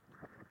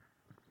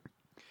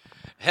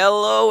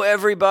Hello,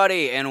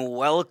 everybody, and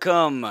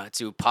welcome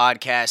to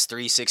Podcast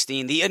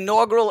 316, the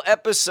inaugural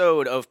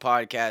episode of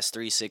Podcast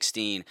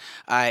 316.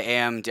 I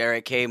am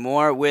Derek K.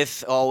 Moore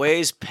with,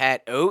 always,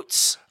 Pat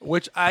Oates.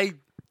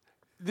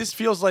 This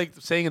feels like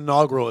saying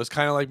inaugural is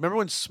kind of like, remember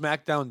when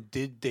SmackDown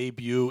did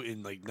debut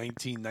in like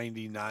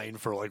 1999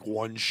 for like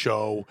one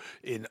show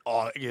in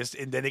August,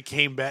 and then it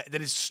came back,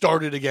 then it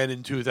started again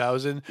in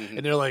 2000,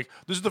 and they're like,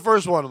 this is the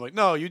first one. I'm like,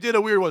 no, you did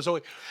a weird one. So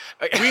like,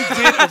 we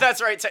did.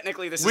 That's right,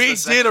 technically this we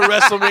is the did a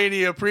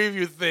WrestleMania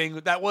preview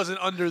thing that wasn't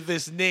under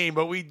this name,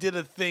 but we did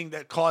a thing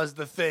that caused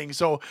the thing.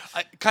 So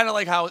kind of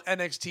like how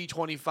NXT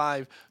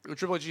 25,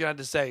 Triple H had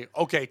to say,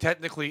 okay,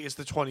 technically it's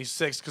the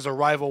 26th because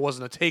Arrival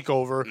wasn't a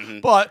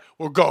takeover, but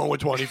we're going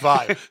with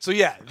 25. So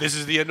yeah, this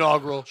is the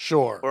inaugural.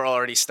 Sure, We're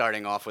already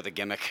starting off with a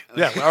gimmick.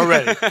 yeah, we're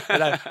already,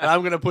 and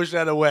I'm gonna push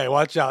that away.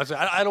 Watch out. So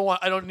I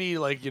don't need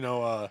like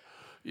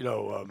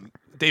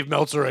Dave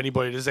Meltzer or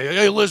anybody to say,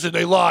 hey, listen,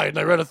 they lied and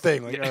I read a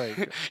thing. Like, all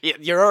right.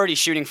 You're already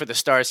shooting for the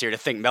stars here to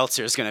think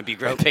Meltzer's going to be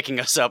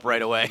picking us up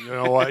right away. You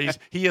know what?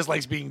 He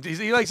likes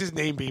his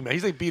name being made.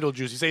 He's like Beetlejuice.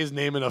 You say his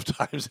name enough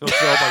times, he'll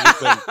show up on your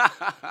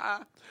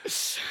thing.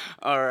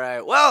 All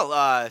right.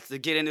 Well, to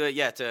get into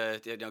it,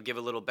 to give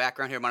a little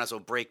background here, might as well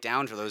break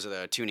down for those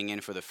that are tuning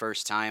in for the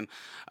first time.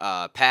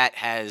 Pat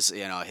has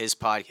his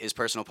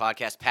personal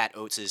podcast, Pat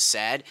Oates is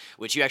Sad,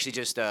 which you actually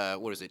just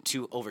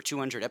over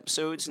 200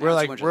 episodes.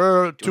 Now?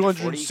 We're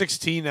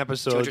 216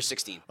 episodes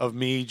 216 of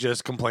me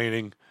just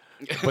complaining.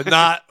 But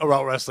not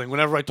about wrestling.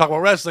 Whenever I talk about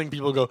wrestling,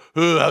 people go,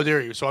 "Ooh, how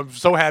dare you!" So I'm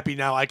so happy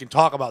now I can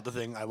talk about the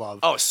thing I love.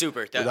 Oh,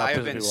 super! I have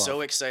pissing been people so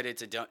off. excited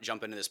to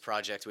jump into this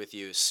project with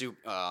you. So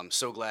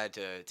glad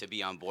to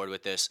be on board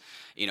with this.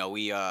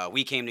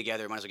 We came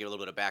together. Might as well give a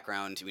little bit of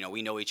background.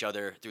 We know each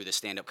other through the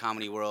stand-up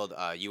comedy world.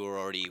 You were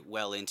already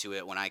well into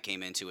it when I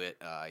came into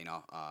it.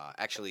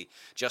 Actually,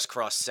 just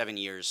crossed 7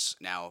 years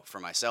now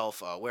for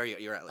myself. Where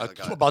you're at?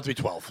 About to be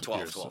 12.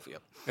 12, yeah.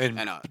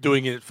 And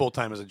doing it full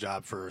time as a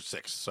job for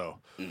 6. So.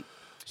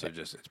 So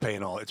it's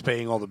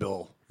paying all the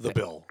bill. The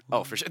bill.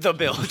 Oh, for sure. The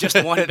bill.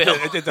 Just one bill.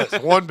 It does.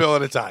 One bill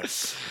at a time.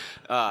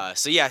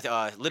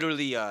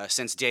 Literally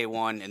since day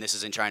one, and this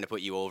isn't trying to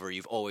put you over,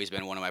 you've always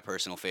been one of my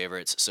personal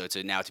favorites. So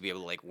to be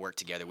able to work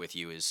together with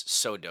you is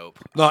so dope.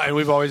 No, and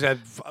we've always had.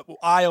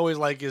 I always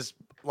like is.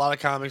 A lot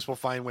of comics will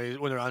find ways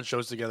when they're on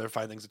shows together,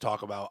 find things to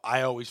talk about.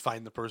 I always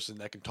find the person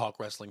that can talk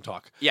wrestling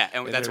talk. Yeah,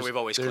 and that's what we've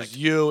always clicked. There's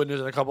you, and there's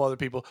a couple other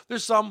people.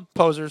 There's some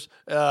posers,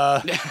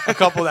 a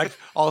couple that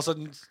all of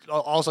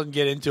a sudden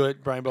get into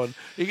it. Brian Bowden,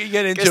 you can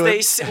get into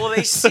it.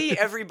 They see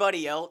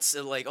everybody else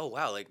and oh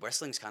wow,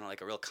 wrestling's kind of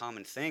like a real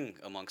common thing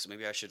amongst.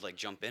 Maybe I should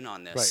jump in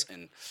on this, right.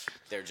 And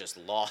they're just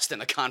lost in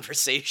the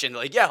conversation.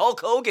 Yeah,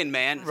 Hulk Hogan,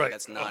 man. Right.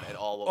 That's not at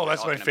all what we're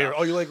that's my talking favorite.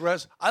 about. Oh, you like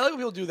wrestling? I like when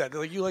people do that.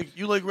 They're like, you like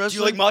wrestling? Do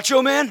you like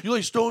Macho Man? You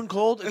like Stone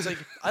Cold? It's like,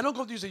 I don't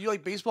go through you say, you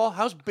like baseball?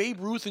 How's Babe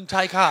Ruth and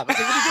Ty Cobb? It's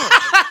like, what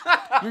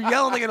are you doing? You're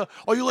yelling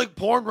oh, you like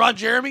porn, Ron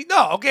Jeremy?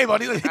 No, okay,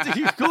 buddy.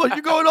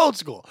 You're going old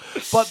school.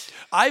 But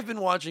I've been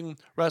watching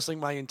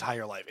wrestling my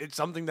entire life. It's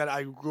something that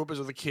I grew up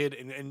as a kid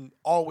and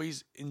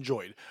always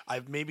enjoyed.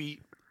 I've maybe,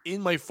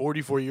 in my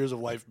 44 years of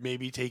life,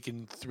 maybe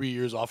taken 3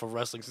 years off of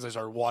wrestling since I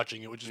started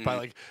watching it, which is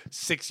probably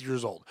 6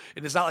 years old.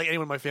 And it's not like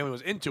anyone in my family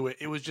was into it.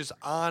 It was just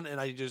on,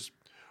 and I just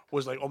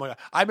was like, oh my God.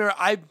 I remember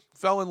I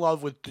fell in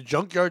love with the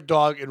Junkyard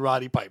Dog and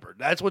Roddy Piper.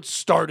 That's what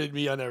started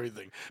me on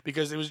everything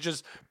because it was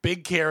just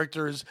big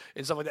characters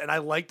and stuff like that. And I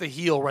liked the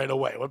heel right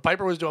away. What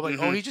Piper was doing, I'm like,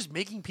 oh, he's just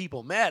making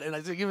people mad. And I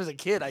think even as a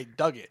kid, I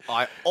dug it.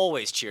 I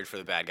always cheered for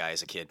the bad guy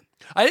as a kid.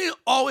 I didn't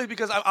always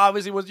because I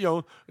obviously was,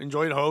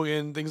 enjoying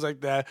Hogan, things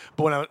like that.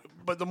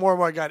 But the more and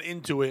more I got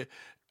into it,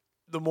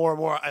 the more and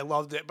more I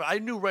loved it. But I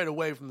knew right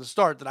away from the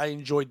start that I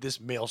enjoyed this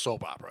male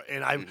soap opera.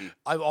 And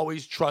I've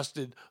always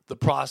trusted the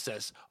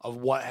process of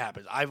what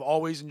happens. I've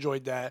always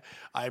enjoyed that.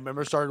 I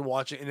remember starting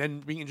watching and then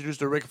being introduced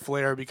to Ric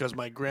Flair because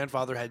my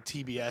grandfather had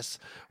TBS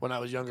when I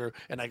was younger.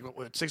 And at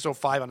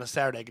 6:05 on a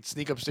Saturday, I could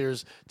sneak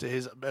upstairs to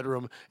his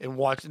bedroom and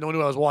watch. No one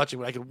knew I was watching,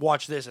 but I could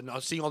watch this. And I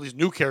was seeing all these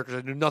new characters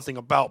I knew nothing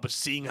about, but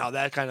seeing how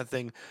that kind of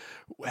thing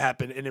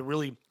happened. And it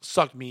really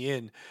sucked me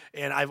in.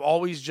 And I've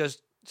always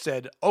just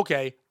said,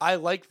 okay, I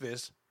like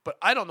this, but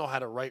I don't know how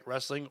to write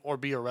wrestling or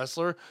be a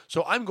wrestler,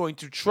 so I'm going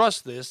to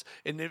trust this.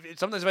 And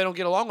sometimes if I don't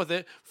get along with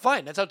it,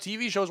 fine. That's how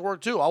TV shows work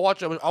too. I'll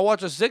watch a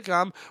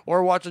sitcom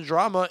or watch a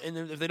drama, and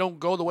if they don't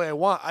go the way I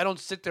want, I don't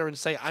sit there and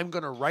say I'm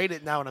going to write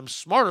it now and I'm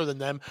smarter than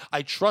them.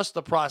 I trust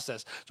the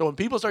process. So when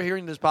people start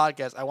hearing this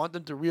podcast, I want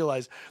them to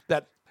realize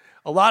that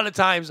a lot of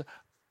times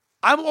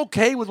I'm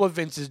okay with what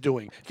Vince is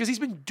doing because he's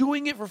been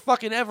doing it for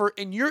fucking ever,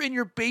 and you're in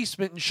your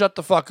basement and shut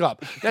the fuck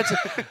up. That's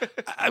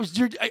I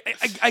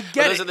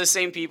get Those it. are the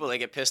same people that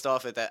get pissed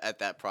off at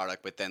that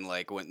product, but then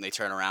when they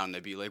turn around,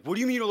 they'd be like, "What do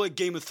you mean you don't like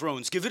Game of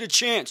Thrones? Give it a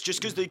chance. Just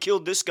because they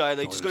killed this guy,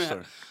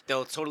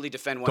 they'll totally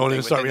defend one Don't thing.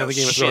 even start me on the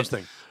Game of Thrones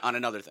thing. On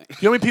another thing. You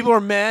know how many people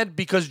are mad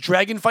because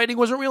dragon fighting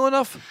wasn't real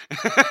enough?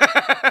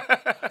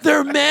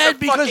 They're mad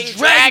because fucking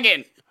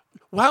dragon.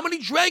 Well, how many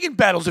dragon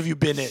battles have you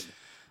been in?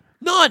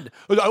 None.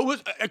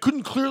 I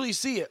couldn't clearly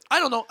see it. I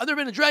don't know. I've never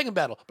been in a dragon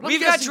battle. But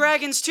We've got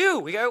dragons too.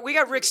 We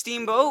got Rick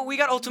Steamboat. We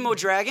got Ultimo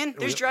Dragon.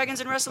 There's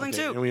dragons in wrestling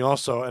too. And we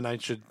also, and I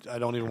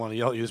don't even want to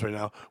yell at you this right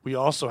now. We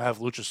also have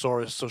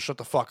Luchasaurus. So shut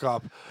the fuck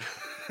up.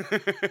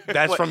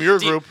 That's from your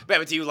group.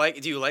 But do you like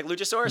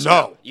Luchasaurus?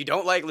 No. You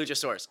don't like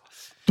Luchasaurus.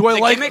 Do I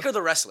the like gimmick or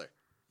the wrestler?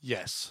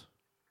 Yes.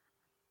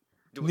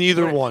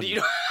 Neither one.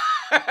 You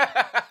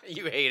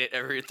hate it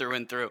every through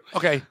and through.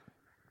 Okay.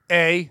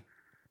 A,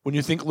 when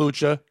you think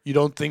lucha, you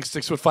don't think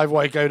 6'5"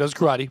 white guy who does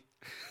karate.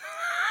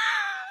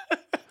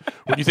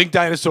 When you think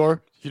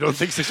dinosaur, you don't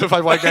think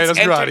 6'5" white guy who does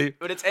karate.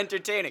 But it's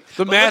entertaining.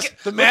 The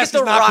mask Look is at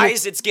the not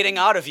rise it's getting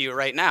out of you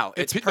right now.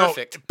 It's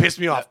perfect. It pissed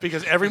me off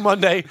because every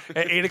Monday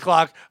at 8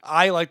 o'clock,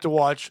 I like to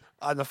watch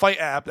on the Fight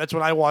app. That's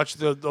when I watch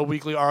the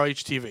weekly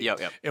RH TV.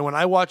 Yep. And when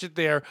I watch it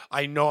there,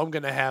 I know I'm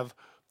going to have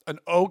an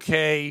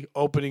okay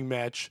opening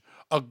match,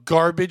 a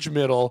garbage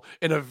middle,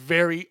 and a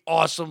very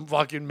awesome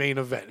fucking main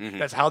event. Mm-hmm.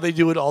 That's how they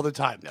do it all the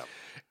time. Yep.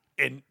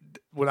 And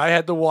when I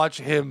had to watch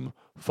him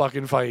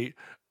fucking fight,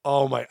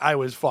 oh my, I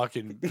was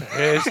fucking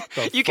pissed.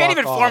 You can't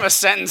even form a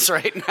sentence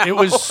right now. It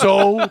was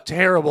so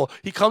terrible.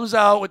 He comes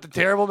out with the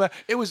terrible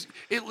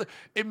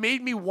it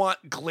made me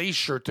want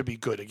Glacier to be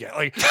good again.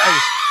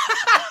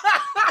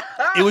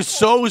 It was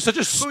such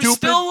a stupid. Who's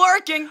still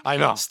working. I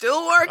know.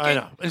 Still working. I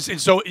know. And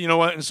so you know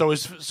what? And so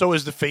is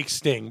the fake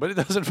Sting, but it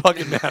doesn't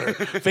fucking matter.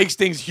 Fake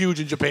Sting's huge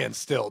in Japan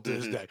still to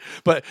this day.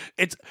 But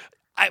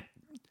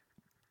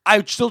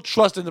I still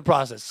trust in the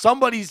process.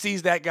 Somebody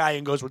sees that guy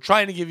and goes, "We're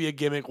trying to give you a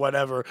gimmick,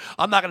 whatever."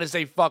 I'm not going to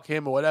say fuck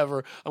him or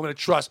whatever. I'm going to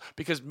trust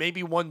because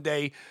maybe one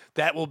day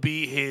that will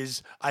be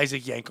his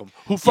Isaac Yankem.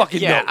 Who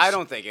fucking knows? I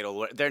don't think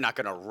they're not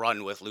going to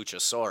run with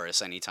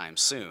Luchasaurus anytime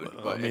soon.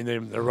 I mean,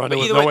 they're running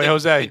with No Way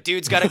Jose. The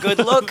dude's got a good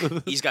look.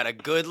 He's got a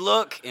good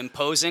look,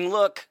 imposing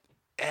look.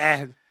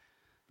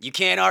 You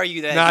can't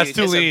argue that. Nah, dude. it's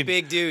too It's lean. a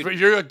big dude. If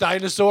you're a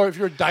dinosaur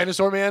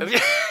man,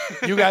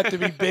 you got to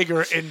be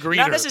bigger and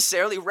greener. Not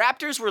necessarily.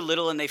 Raptors were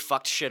little and they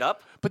fucked shit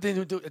up. But then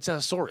it's a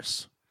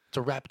Saurus. It's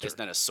a raptor. It's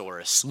not a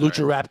Saurus.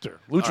 Lucha-raptor.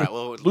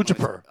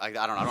 Luchapur. I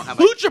don't have.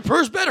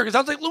 Luchapur's better because it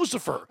sounds like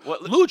Lucifer.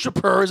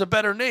 Luchapur is a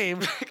better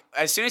name.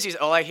 As soon as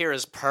all I hear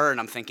is purr, and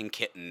I'm thinking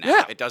kitten now.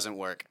 Yeah. It doesn't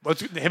work.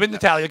 But him and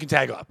Natalia can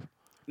tag up.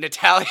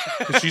 Natalia.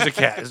 She's a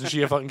cat, isn't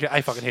she? A fucking cat?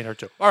 I fucking hate her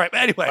too. All right,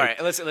 anyway. All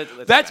right, let's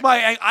that's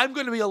my. I'm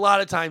going to be a lot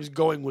of times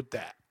going with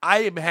that. I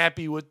am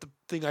happy with the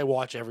thing I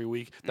watch every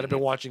week that I've been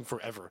watching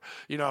forever.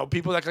 You know,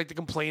 people that like to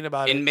complain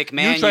about In it.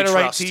 McMahon, you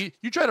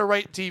try to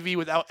write TV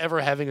without ever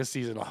having a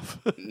season off.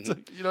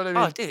 You know what I mean?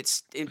 Oh, dude,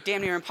 it's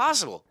damn near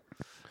impossible.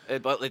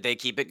 But they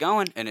keep it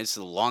going, and it's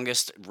the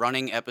longest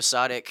running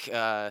episodic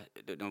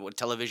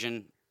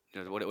television.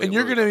 And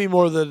you're going to be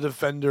more the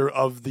defender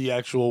of the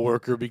actual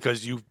worker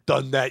because you've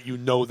done that, you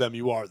know them,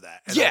 you are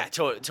that. And yeah,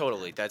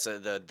 totally. That's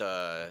what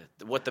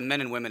the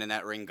men and women in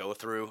that ring go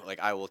through. Like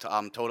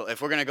I'm total.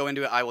 If we're gonna go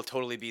into it, I will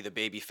totally be the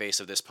baby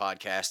face of this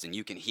podcast, and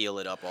you can heel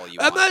it up all you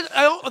want.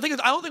 I don't think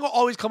I'll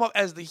always come up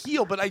as the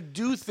heel, but I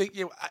do think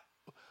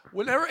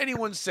whenever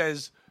anyone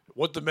says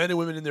what the men and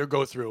women in there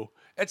go through,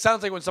 it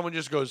sounds like when someone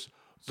just goes.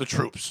 The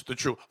troops.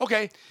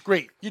 Okay,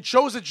 great. You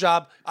chose the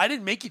job. I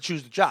didn't make you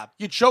choose the job.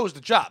 You chose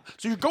the job.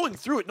 So you're going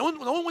through it. No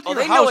one went to your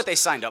house. They know what they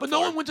signed up but for.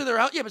 No one went to their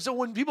house. Yeah, but so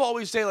when people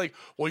always say, like,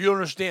 well, you don't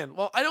understand.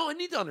 Well, I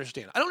need to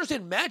understand. I don't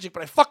understand magic,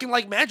 but I fucking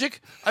like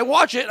magic. I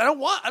watch it. I don't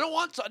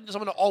want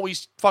someone to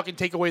always fucking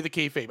take away the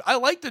kayfabe. I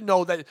like to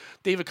know that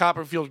David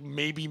Copperfield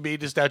maybe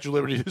made the Statue of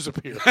Liberty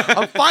disappear.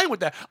 I'm fine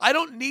with that. I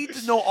don't need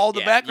to know all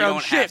the background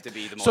you don't shit. have to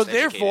be the most so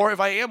educated. therefore, if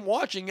I am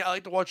watching, I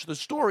like to watch the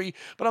story,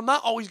 but I'm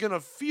not always going to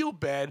feel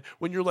bad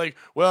when you're like,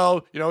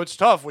 well, it's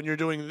tough when you're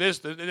doing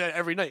this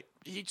every night.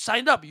 You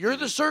signed up. You're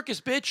the circus,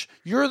 bitch.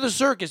 You're the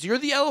circus. You're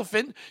the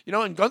elephant.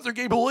 And Gunther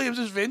Gable Williams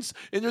is Vince,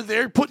 and they're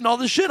there putting all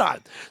this shit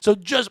on. So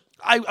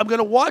I'm going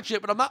to watch it,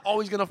 but I'm not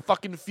always going to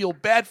fucking feel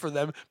bad for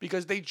them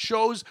because they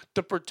chose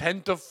to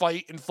pretend to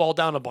fight and fall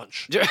down a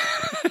bunch.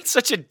 It's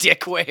such a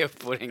dick way of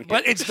putting it.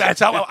 But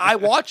that's how I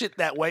watch it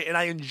that way, and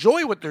I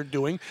enjoy what they're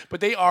doing. But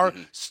they are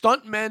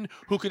stunt men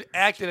who could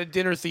act at a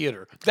dinner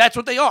theater. That's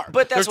what they are.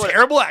 But they're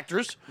terrible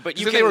actors.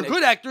 But if they were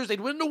good actors, they'd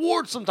win an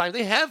award sometimes.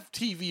 They have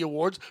TV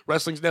awards.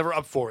 Wrestling's never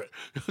up for it.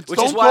 Which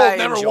Stone is why Cold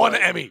never won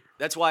an Emmy.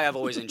 That's why I've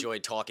always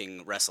enjoyed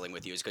talking wrestling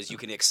with you, is because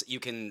you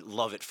can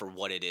love it for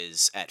what it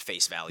is at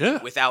face value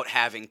without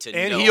having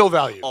to know heel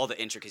value. All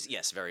the intricacies.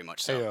 Yes, very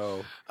much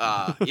so.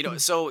 Heyo.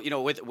 So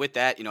with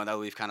that, now that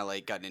we've kind of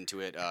like gotten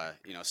into it,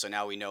 so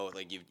now we know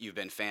like you've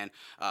been fan.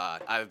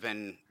 I've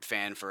been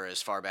fan for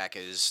as far back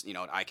as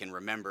I can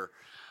remember.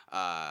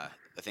 I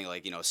think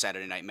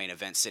Saturday Night Main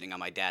Event sitting on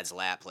my dad's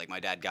lap. Like my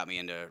dad got me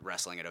into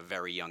wrestling at a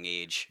very young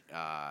age.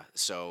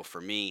 So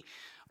for me,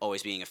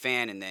 always being a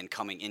fan and then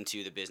coming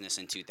into the business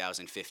in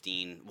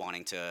 2015,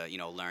 wanting to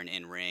learn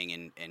in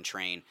ring and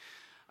train.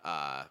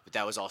 But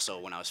that was also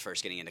when I was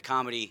first getting into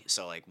comedy.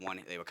 So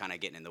they were kind of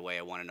getting in the way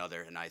of one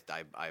another, and I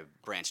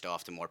branched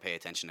off to more pay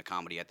attention to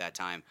comedy at that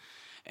time.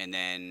 And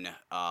then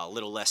a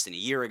little less than a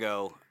year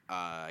ago,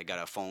 I got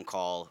a phone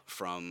call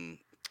from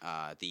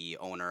the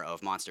owner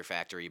of Monster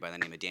Factory by the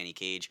name of Danny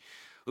Cage,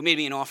 who made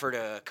me an offer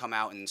to come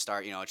out and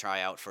start,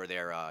 try out for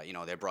their,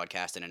 their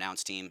broadcast and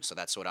announce team. So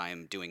that's what I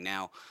am doing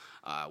now,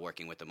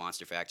 working with the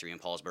Monster Factory in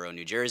Paulsboro,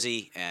 New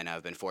Jersey. And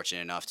I've been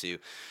fortunate enough to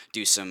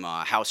do some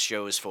house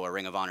shows for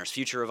Ring of Honor's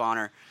Future of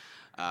Honor.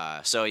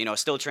 So,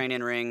 still train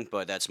in ring,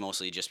 but that's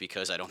mostly just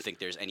because I don't think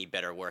there's any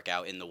better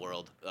workout in the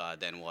world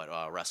than what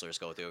wrestlers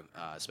go through.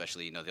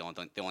 Especially,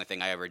 the only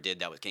thing I ever did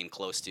that came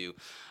close to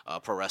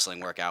pro wrestling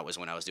workout was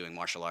when I was doing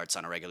martial arts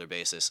on a regular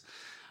basis.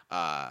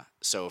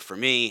 So for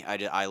me,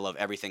 I love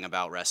everything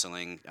about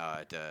wrestling,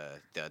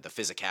 the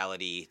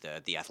physicality,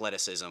 the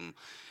athleticism,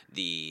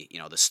 the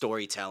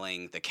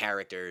storytelling, the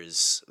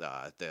characters,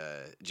 the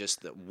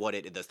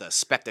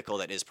spectacle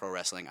that is pro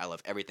wrestling. I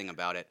love everything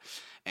about it.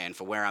 And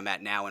for where I'm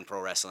at now in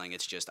pro wrestling,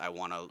 it's just I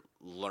want to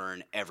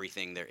learn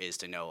everything there is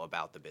to know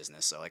about the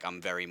business. So like I'm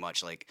very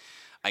much like,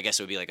 I guess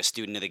it would be like a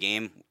student of the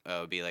game.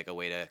 Would be like a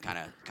way to kind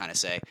of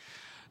say.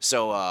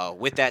 So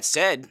with that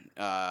said,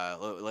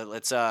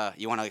 let's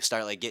you want to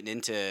start like getting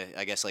into,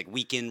 I guess, like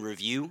weekend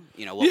review.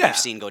 What we've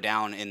seen go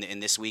down in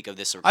this week of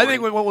this recording. I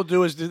think what we'll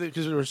do is,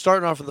 because we're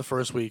starting off for the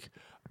first week,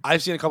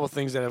 I've seen a couple of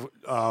things that have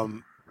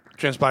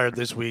transpired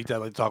this week that I'd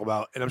like to talk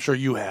about, and I'm sure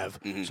you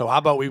have. Mm-hmm. So how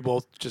about we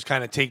both just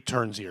kind of take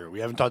turns here? We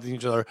haven't talked to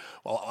each other.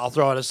 Well, I'll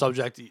throw out a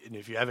subject, and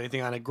if you have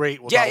anything on it, great.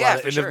 We'll talk about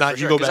it. And if not,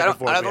 you go back and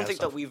forth. I don't think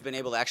that we've been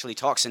able to actually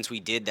talk since we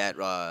did that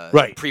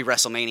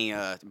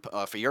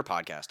pre-WrestleMania for your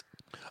podcast.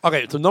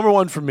 Okay, so number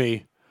one for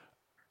me,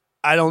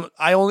 I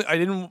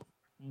didn't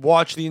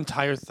watch the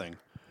entire thing,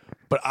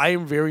 but I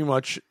am very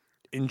much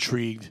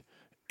intrigued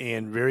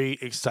and very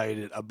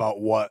excited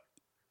about what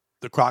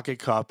the Crockett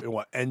Cup and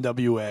what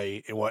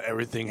NWA and what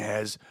everything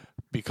has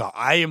become.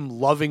 I am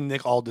loving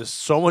Nick Aldis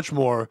so much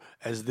more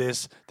as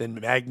this than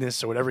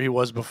Magnus or whatever he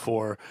was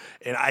before.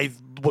 And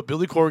what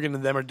Billy Corgan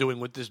and them are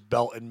doing with this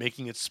belt and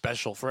making it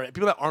special for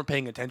people that aren't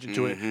paying attention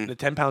to it, and the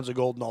 10 pounds of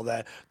gold and all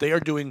that, they are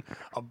doing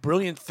a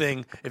brilliant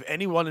thing. If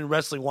anyone in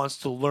wrestling wants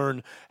to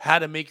learn how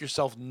to make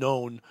yourself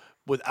known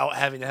without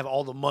having to have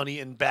all the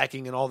money and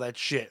backing and all that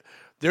shit,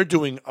 they're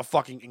doing a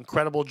fucking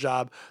incredible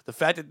job. The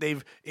fact that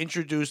they've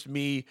introduced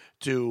me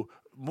to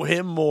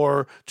him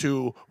more,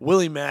 to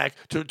Willie Mack,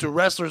 to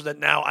wrestlers that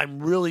now I'm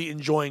really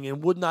enjoying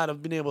and would not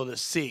have been able to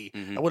see.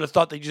 I would have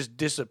thought they just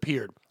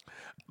disappeared.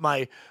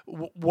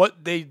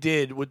 What they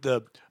did with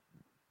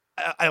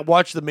I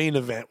watched the main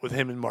event with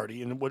him and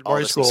Marty and with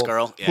Marty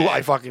Scurll, who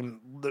I fucking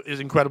is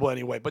incredible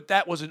anyway. But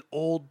that was an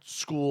old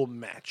school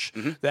match.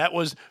 That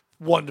was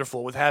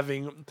wonderful, with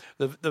having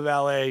the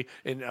valet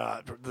and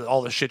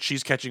all the shit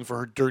she's catching for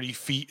her dirty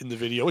feet in the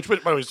video, which by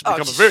the way has become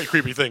a very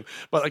creepy thing.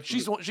 But like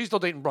she's still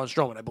dating Braun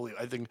Strowman, I believe.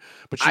 I think,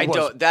 but I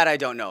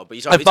don't know.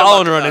 But I'm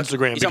following her on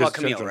Instagram. You're talking about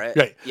Camille,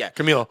 right? Yeah,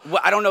 Camille. Well,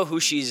 I don't know who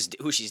she's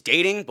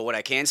dating, but what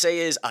I can say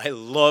is I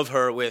love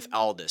her with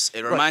Aldis.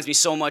 It reminds me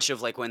so much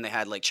of like when they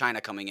had like China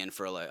coming in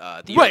for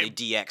the early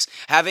DX.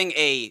 Having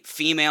a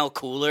female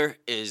cooler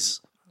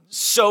is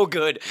so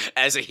good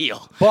as a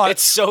heel. But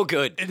it's so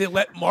good. And they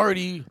let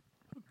Marty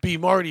be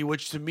Marty,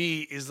 which to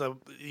me is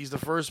he's the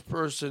first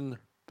person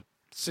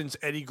since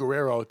Eddie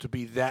Guerrero to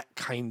be that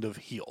kind of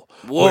heel.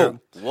 Whoa,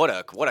 what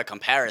a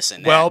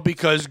comparison. Well,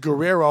 because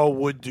Guerrero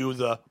would do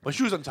my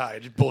shoes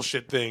untied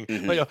bullshit thing.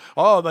 Like,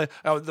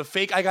 the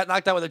fake I got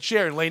knocked out with a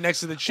chair and lay next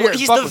to the chair. Well,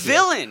 he's the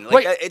villain.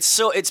 Like,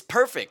 it's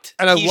perfect.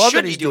 And I love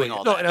that he's doing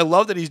all that. And I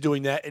love that he's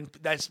doing that. And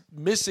that's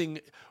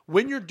missing.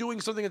 When you're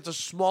doing something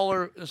that's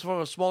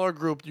from a smaller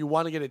group, you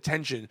want to get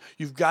attention.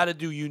 You've got to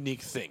do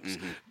unique things.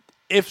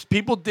 If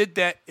people did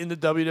that in the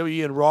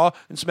WWE and Raw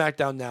and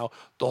SmackDown now,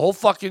 the whole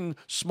fucking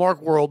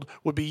smart world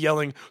would be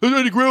yelling,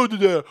 Eddie Guerrero did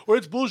that, or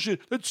it's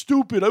bullshit, that's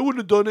stupid, I wouldn't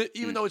have done it.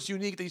 Even though it's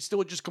unique, they still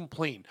would just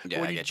complain. Yeah,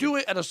 but when you do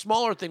it at a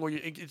smaller thing where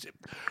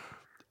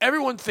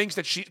everyone thinks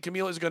that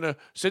Camille is going to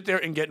sit there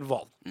and get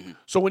involved.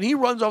 So when he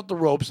runs off the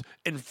ropes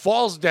and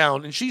falls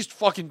down and she's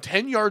fucking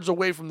 10 yards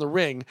away from the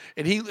ring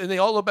and they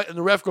all look back and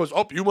the ref goes,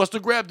 oh, you must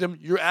have grabbed him.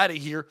 You're out of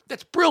here.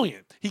 That's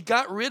brilliant. He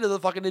got rid of the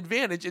fucking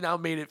advantage and now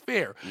made it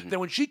fair.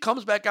 Then when she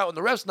comes back out and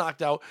the ref's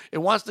knocked out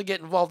and wants to get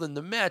involved in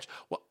the match,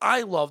 what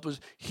I loved was,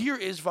 here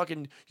is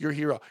fucking your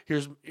hero.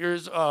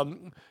 Here's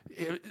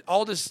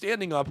all this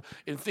standing up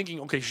and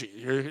thinking, okay,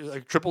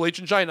 like Triple H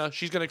in China,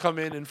 she's going to come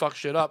in and fuck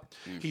shit up.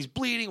 He's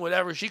bleeding,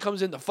 whatever. She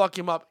comes in to fuck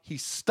him up. He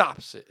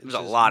stops it. There was a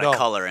lot of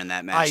color in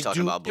that match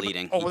talking about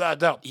bleeding. Oh, without a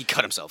doubt. He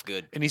cut himself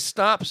good. And he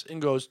stops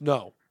and goes,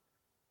 no,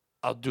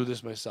 I'll do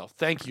this myself.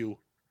 Thank you.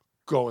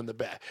 Go in the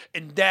back.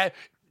 And that,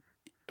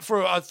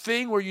 for a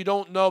thing where you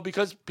don't know,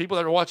 because people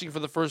that are watching for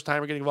the first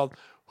time are getting involved,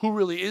 who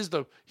really is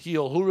the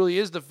heel, who really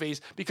is the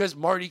face, because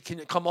Marty can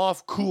come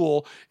off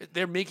cool.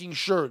 They're making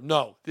sure,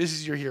 no, this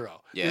is your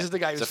hero. Yeah. This is the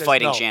guy who says,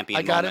 fighting no, champion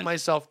I got moment. it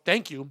myself.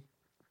 Thank you.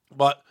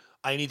 But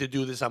I need to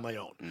do this on my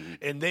own.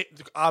 And they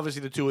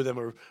obviously the two of them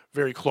are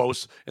very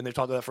close, and they've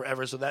talked about that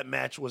forever, so that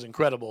match was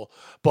incredible.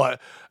 But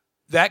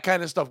that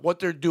kind of stuff, what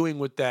they're doing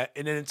with that,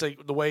 and then it's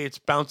like the way it's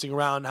bouncing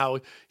around, how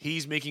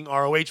he's making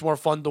ROH more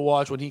fun to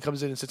watch when he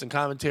comes in and sits in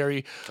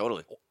commentary.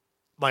 Totally.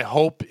 My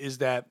hope is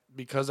that,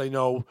 because I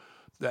know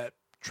that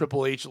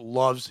Triple H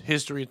loves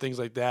history and things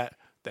like that,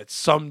 that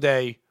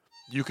someday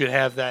you could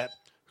have that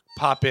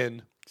pop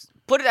in.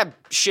 Put that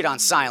shit on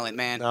silent,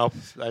 man. No,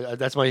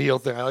 that's my heel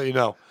thing. I let you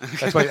know.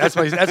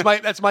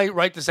 That's my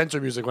right to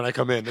censor music when I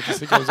come in. It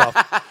just goes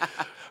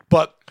off.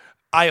 But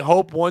I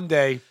hope one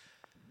day,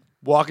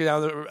 walking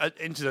down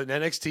into an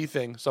NXT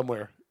thing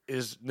somewhere,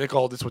 is Nick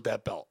Aldis with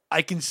that belt.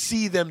 I can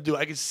see them do.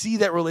 I can see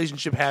that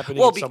relationship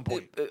happening at some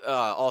point.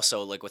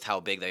 Also, like with how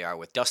big they are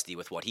with Dusty,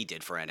 with what he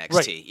did for NXT.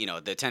 Right. You know,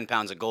 the 10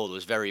 pounds of gold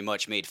was very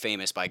much made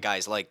famous by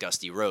guys like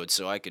Dusty Rhodes.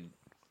 So I could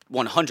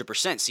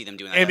 100% see them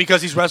doing that. And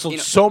because he's wrestled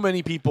so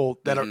many people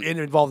that are Mm-hmm.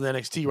 involved in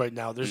NXT right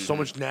now, there's so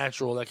much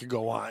natural that could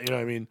go on. You know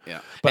what I mean? Yeah.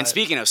 But, And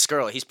speaking of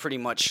Skrull, he's pretty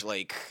much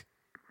like.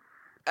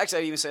 Actually,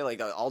 I'd even say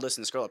like Aldis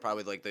and Skrull are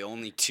probably like the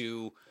only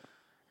two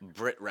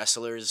Brit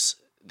wrestlers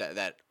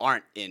that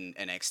aren't in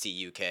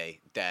NXT UK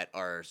that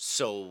are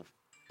so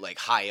like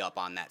high up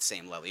on that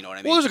same level. You know what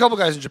I mean? well, there's a couple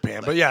guys in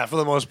Japan, but yeah, for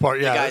the most part,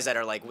 yeah. The guys that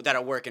are like that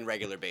are working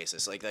regular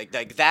basis, like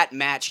that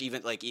match,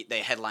 even like they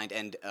headlined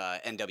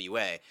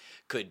NWA,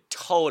 could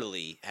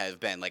totally have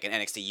been like an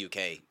NXT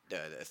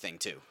UK thing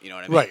too. You know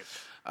what I mean?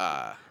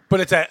 Right. But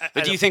it's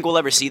But do you think we'll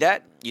ever see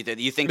that? You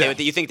think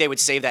they would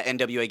save that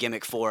NWA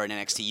gimmick for an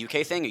NXT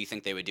UK thing, or you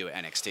think they would do it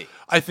NXT?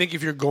 I think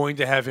if you're going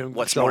to have him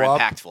What's show more up,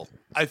 impactful?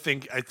 I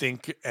think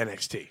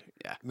NXT.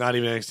 Yeah. Not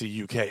even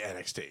NXT UK,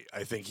 NXT.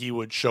 I think he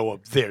would show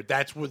up there.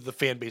 That's where the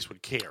fan base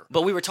would care.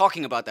 But we were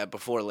talking about that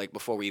before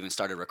we even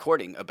started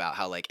recording, about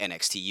how like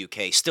NXT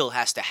UK still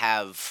has to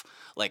have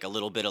like a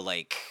little bit of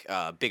like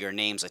bigger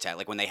names attached.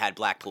 Like when they had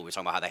Blackpool, we were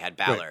talking about how they had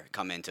Balor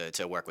come in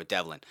to work with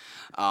Devlin.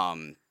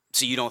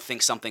 So you don't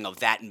think something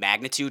of that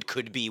magnitude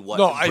could be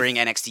what bring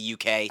NXT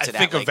UK to that? I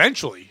think like,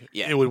 eventually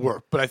it would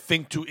work. But I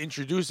think to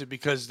introduce it,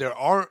 because there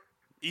aren't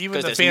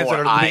even the there's fans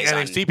that more are the big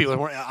eyes NXT people, there are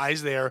more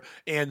eyes there,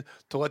 and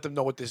to let them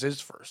know what this is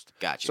first.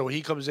 Gotcha. So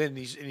he comes in and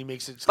he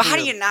makes it. But how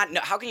do clear you not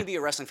know? How can you be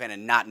a wrestling fan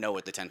and not know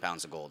what the 10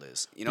 pounds of gold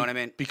is? You know what I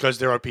mean? Because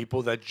there are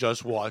people that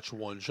just watch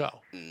one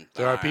show.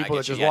 There are people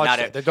that get you. just Yeah, watch not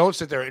it. They don't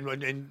sit there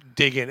and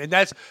dig in. And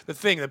that's the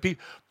thing that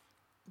people.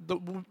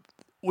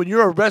 When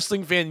you're a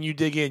wrestling fan and you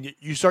dig in,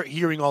 you start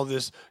hearing all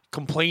this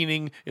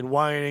complaining and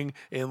whining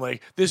and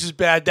like, this is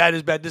bad, that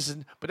is bad, this is.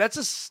 But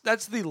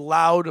that's the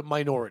loud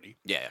minority.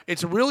 Yeah.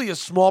 It's really a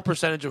small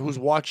percentage of who's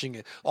watching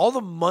it. All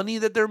the money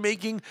that they're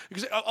making,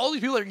 because all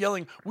these people are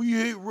yelling, "We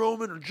hate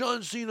Roman" or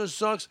 "John Cena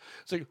sucks."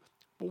 It's like,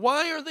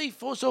 why are they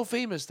so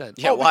famous then?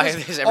 Yeah, why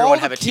because does everyone all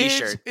have the a kids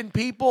T-shirt? and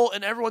people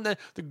and everyone that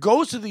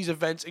goes to these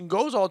events and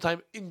goes all the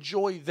time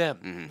enjoy them.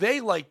 Mm-hmm.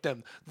 They like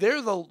them.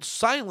 They're the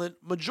silent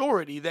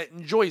majority that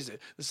enjoys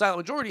it. The silent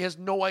majority has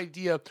no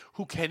idea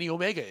who Kenny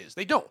Omega is.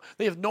 They don't.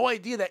 They have no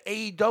idea that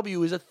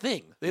AEW is a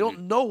thing. They Mm-hmm.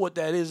 don't know what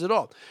that is at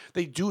all.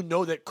 They do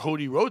know that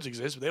Cody Rhodes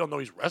exists, but they don't know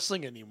he's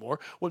wrestling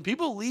anymore. When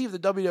people leave the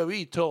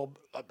WWE, till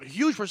a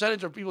huge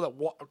percentage of people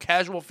that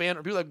casual fan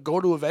or people that go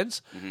to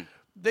events,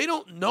 they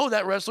don't know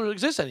that wrestlers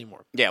exist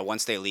anymore. Yeah,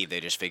 once they leave, they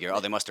just figure,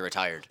 they must have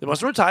retired. They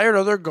must have retired,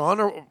 or they're gone,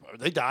 or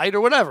they died,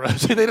 or whatever.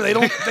 they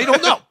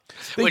don't know.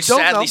 They Which don't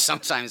sadly know.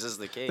 sometimes is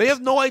the case. They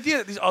have no idea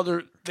that these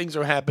other things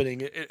are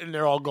happening and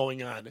they're all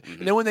going on. Mm-hmm.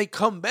 And then when they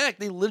come back,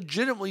 they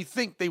legitimately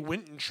think they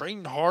went and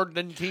trained hard,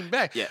 then came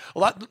back. Yeah.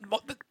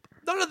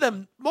 None of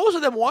them, most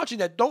of them watching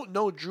that don't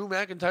know Drew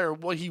McIntyre,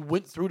 what he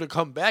went through to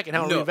come back and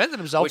how he reinvented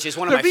himself. Which is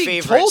one of They're my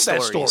being favorite told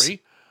stories. That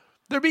story.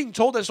 They're being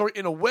told that story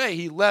in a way.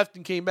 He left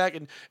and came back,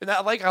 and I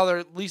like how they're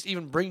at least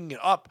even bringing it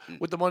up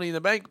with the Money in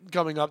the Bank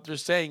coming up. They're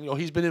saying,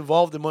 he's been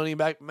involved in Money in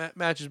the Bank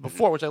matches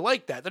before, which I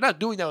like that. They're not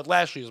doing that with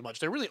Lashley as much.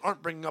 They really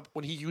aren't bringing up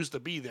when he used to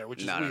be there,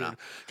 which is weird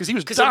because he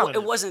was dominant.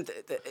 It wasn't.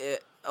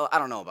 I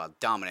don't know about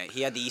dominant. He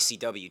had the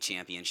ECW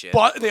championship.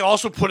 But they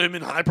also put him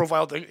in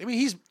high-profile things. I mean,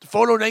 he's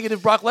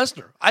photo-negative Brock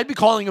Lesnar. I'd be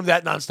calling him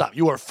that nonstop.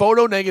 You are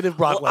photo-negative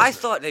Brock Lesnar. I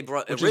thought they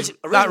brought originally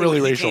not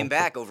really when he racial. came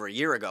back over a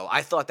year ago.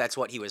 I thought that's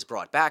what he was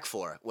brought back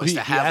for, was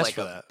to have asked like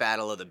for a that.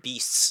 Battle of the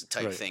Beasts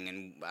type thing,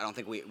 and I don't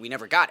think we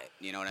never got it.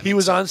 You know what I mean? He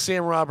was on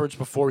Sam Roberts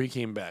before he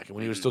came back, and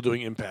when he was still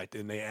doing Impact,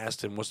 and they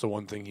asked him, what's the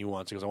one thing he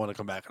wants? He goes, I want to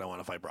come back and I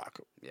want to fight Brock.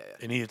 Yeah.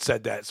 And he had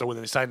said that. So when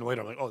they signed him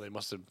later, I'm like, they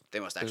must have. They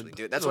must actually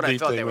do it. That's the what I lead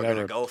thought thing, they were going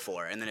to whatever. go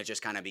for, and then it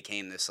just kind of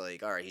became this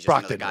like, all right, he's just Brock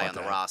another didn't guy want on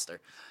the that. roster.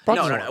 Brock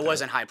No, doesn't it want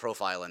wasn't high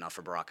profile enough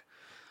for Brock.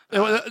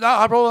 And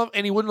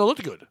he wouldn't have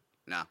looked good.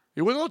 No.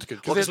 He wouldn't have looked good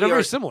Well, because 'cause they're we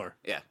very are- similar.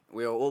 Yeah,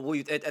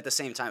 we at the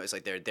same time, it's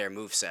like their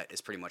move set is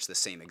pretty much the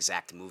same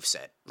exact move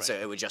set. So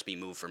it would just be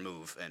move for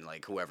move, and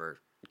like whoever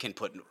can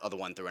put other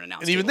one through an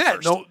announce. And even table that,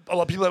 first. a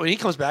lot of people, when he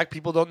comes back,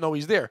 people don't know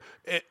he's there.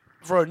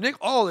 For Nick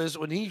Aldis,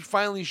 when he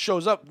finally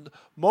shows up,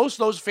 most of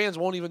those fans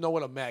won't even know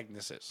what a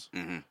Magnus is.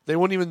 Mm-hmm. They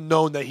wouldn't even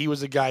know that he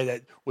was a guy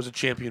that was a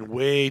champion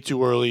way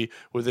too early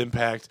with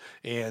Impact.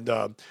 And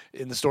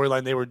in the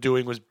storyline they were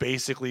doing was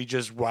basically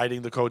just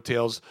riding the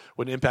coattails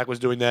when Impact was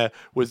doing that.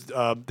 With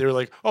they were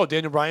like, "Oh,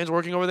 Daniel Bryan's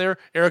working over there.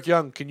 Eric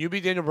Young, can you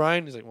be Daniel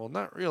Bryan?" He's like, "Well,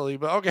 not really,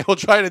 but okay, we'll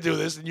try to do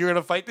this. And you're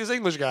gonna fight this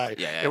English guy.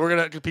 Yeah. And we're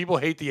gonna, because people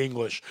hate the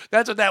English.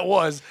 That's what that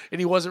was.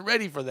 And he wasn't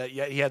ready for that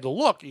yet. He had the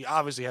look. He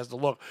obviously has the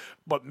look.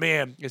 But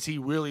man, as he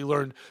really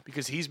learned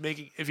because he's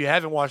making. If you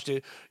haven't watched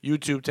it,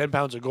 YouTube 10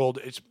 Pounds of Gold.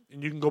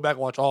 And you can go back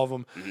and watch all of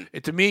them.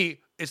 To me,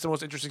 it's the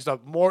most interesting stuff.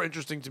 More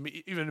interesting to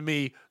me, even to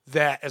me,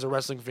 that as a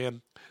wrestling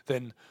fan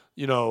than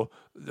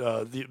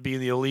being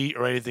the elite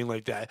or anything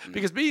like that.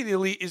 Because being the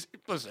elite is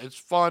listen, it's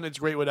fun, it's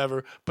great,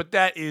 whatever. But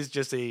that is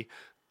just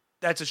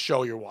that's a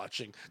show you're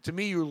watching. To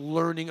me, you're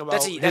learning about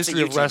That's a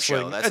history of YouTube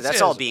wrestling. show.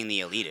 That's all being the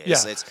elite is.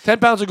 Yeah, It's, 10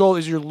 Pounds of Gold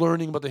is you're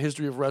learning about the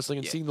history of wrestling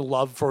and seeing the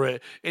love for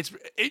it.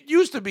 It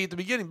used to be at the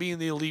beginning, being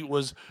the elite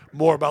was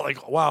more about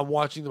like, wow, I'm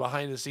watching the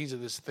behind the scenes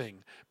of this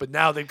thing. But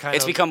now they've kind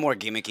it's of become more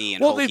gimmicky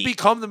and they've hokey.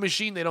 become the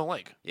machine they don't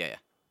like. Yeah.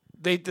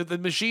 The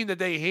machine that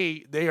they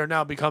hate, they are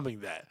now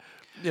becoming that.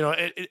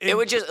 It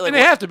would just, like, and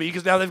they have to be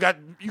because now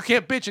you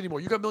can't bitch anymore.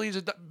 You got billions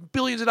of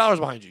dollars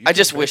behind you. I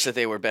just wish that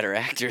they were better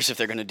actors if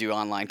they're going to do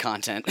online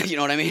content. You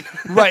know what I mean?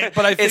 Right,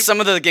 but I think some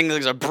of the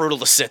things are brutal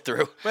to sit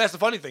through. But that's the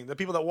funny thing. The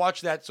people that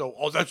watch that,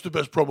 that's the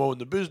best promo in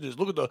the business.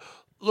 Look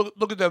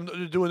at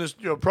them doing this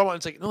promo. And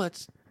it's like, no,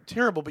 that's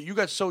terrible. But you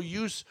got so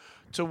used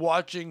to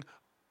watching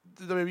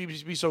the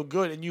WWE be so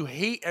good, and you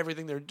hate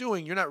everything they're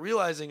doing. You're not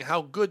realizing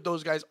how good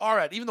those guys are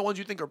at. Even the ones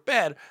you think are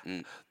bad,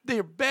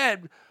 they're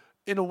bad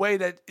in a way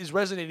that is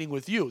resonating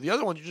with you. The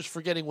other ones, you're just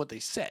forgetting what they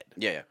said.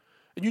 Yeah.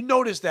 And you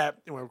notice that,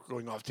 and we're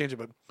going off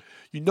tangent, but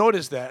you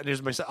notice that,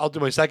 and I'll do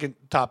my second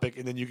topic,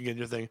 and then you can get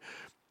your thing.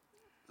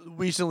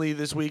 Recently,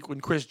 this week,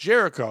 when Chris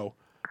Jericho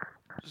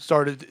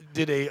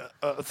did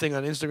a thing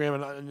on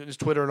Instagram and his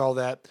Twitter and all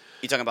that.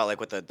 You talking about like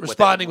with the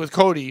responding with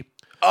Cody.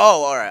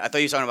 Oh, all right. I thought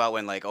you were talking about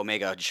when like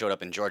Omega showed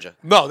up in Georgia.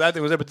 No, that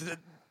thing was there, but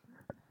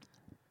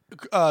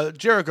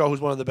Jericho,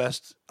 who's one of the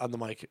best on the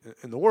mic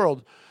in the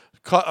world,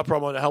 cut a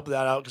promo to help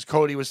that out because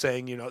Cody was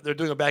saying, they're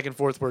doing a back and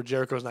forth where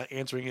Jericho's not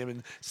answering him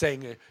and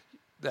saying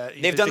that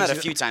they've done that a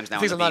few times now.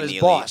 He thinks I'm not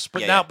his boss,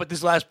 but but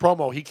this last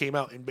promo he came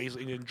out and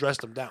basically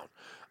dressed him down.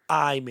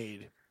 I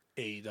made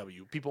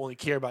AEW. People only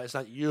care about it. It's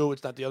not you.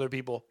 It's not the other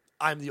people.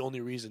 I'm the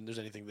only reason there's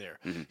anything there.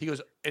 He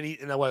goes, and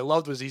what I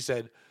loved was he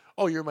said,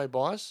 "Oh, you're my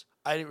boss.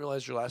 I didn't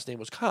realize your last name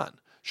was Khan.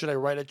 Should I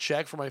write a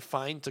check for my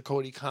fine to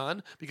Cody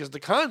Khan? Because the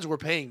Khans were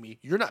paying me.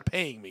 You're not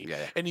paying me." Yeah.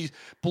 And he's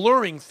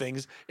blurring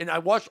things. And I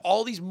watched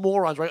all these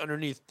morons right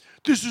underneath.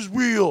 This is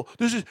real.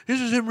 This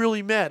is him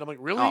really mad. I'm like,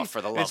 really? Oh,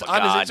 for the love it's of on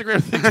God. his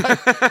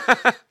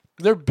Instagram thing.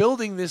 They're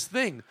building this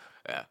thing.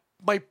 Yeah.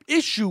 My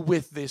issue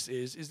with this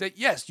is that,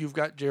 yes, you've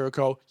got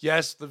Jericho.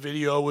 Yes, the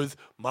video with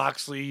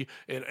Moxley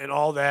and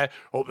all that.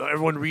 Oh,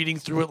 everyone reading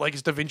through it like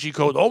it's Da Vinci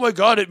Code. Oh, my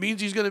God, it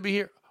means he's going to be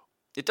here.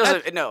 It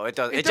doesn't. No, it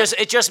doesn't.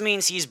 It just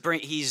means he's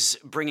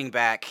bringing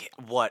back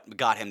what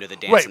got him to the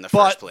dance Right, in the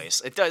but first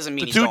place. It doesn't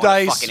mean the he's two going to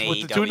dice fucking with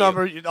AEW. the two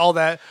number, all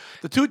that.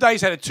 The two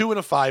dice had a 2 and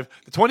a 5.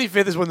 The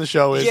 25th is when the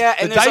show is. Yeah,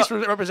 the and there's dice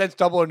represents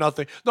double or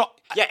nothing. No,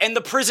 Yeah, and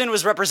the prison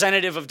was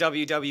representative of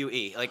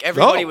WWE. Like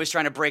everybody No. was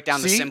trying to break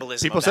down the see,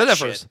 symbolism. people of said that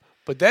shit. first,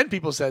 but then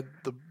people said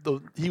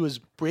he was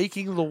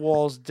breaking the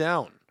walls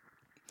down.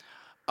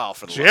 Oh,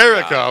 for the love of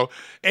God. Jericho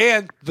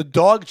and the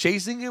dog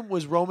chasing him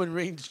was Roman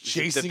Reigns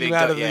chasing big him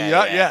out dog, of the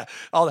yeah.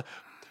 all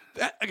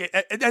that.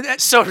 Okay,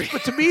 So-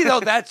 but to me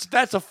though, that's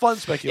a fun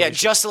speculation. Yeah,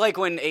 just like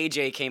when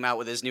AJ came out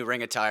with his new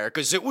ring attire,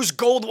 because it was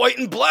gold, white,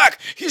 and black.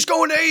 He's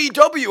going to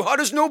AEW. How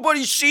does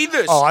nobody see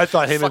this? Oh, I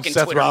thought him and Fucking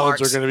Seth Twitter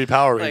Rollins marks. are going to be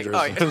Power Like, Rangers.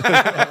 oh,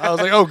 I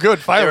was like, oh, good,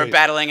 They fire. were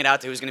battling it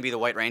out to who's going to be the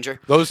White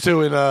Ranger. Those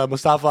two and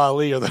Mustafa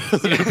Ali are the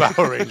new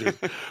Power Rangers.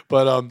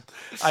 But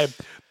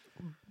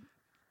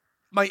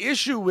my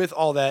issue with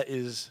all that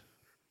is,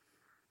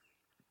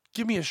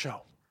 give me a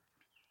show.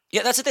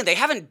 Yeah, that's the thing. They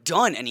haven't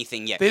done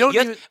anything yet. They don't You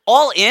have- even-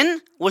 All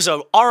In was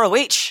a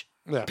ROH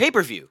Yeah.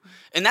 pay-per-view.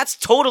 And that's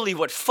totally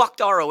what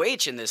fucked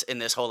ROH in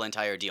this whole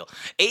entire deal.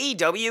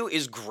 AEW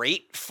is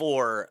great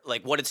for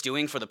like what it's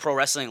doing for the pro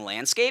wrestling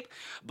landscape,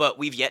 but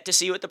we've yet to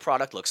see what the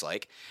product looks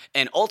like.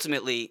 And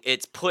ultimately,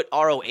 it's put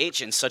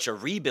ROH in such a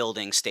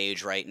rebuilding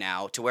stage right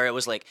now to where it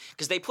was like,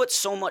 because they put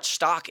so much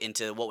stock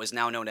into what was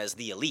now known as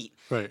the Elite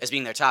Right. as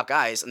being their top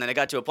guys, and then it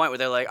got to a point where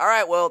they're like, all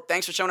right, well,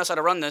 thanks for showing us how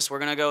to run this. We're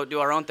going to go do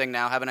our own thing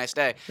now. Have a nice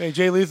day. Hey,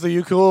 Jay Lethal,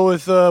 you cool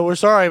with, we're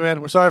sorry,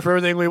 man. We're sorry for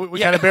everything. We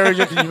Yeah. kind of buried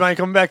you. Can you mind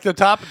coming back to the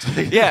top?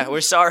 Yeah,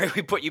 we're sorry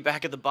we put you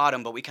back at the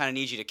bottom, but we kind of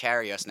need you to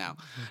carry us now.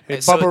 Hey,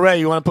 And so- Bubba Ray,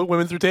 you want to put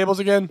women through tables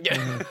again? Yeah.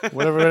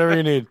 whatever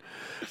you need.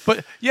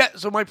 But yeah,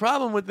 so my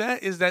problem with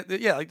that is that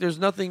like there's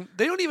nothing.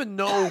 They don't even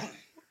know.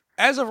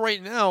 As of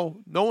right now,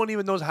 no one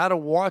even knows how to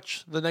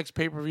watch the next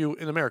pay-per-view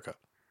in America.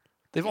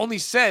 They've only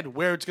said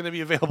where it's going to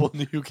be available in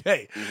the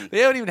UK. They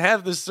don't even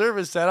have the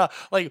service set up.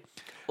 Like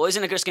Well,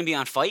 isn't it just going to be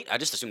on Fight? I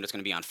just assumed it's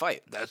going to be on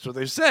Fight. that's what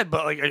they've said.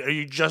 But like, are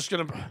you just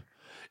going to?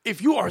 If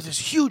you are this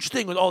huge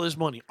thing with all this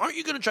money, aren't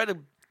you going to try to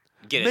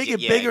make it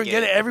bigger and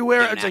get it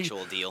everywhere? Get It's an like-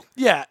 actual deal.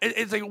 Yeah,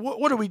 it's like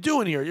what are we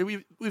doing here?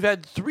 We've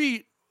had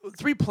three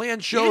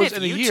planned shows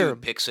Even in if a YouTube year.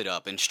 picks it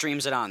up and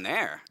streams it on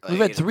there. We've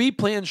had 3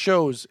 planned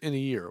shows in a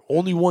year.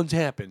 Only one's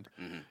happened.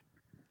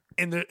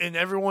 And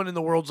everyone in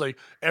the world's like,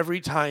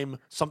 every time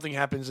something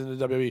happens in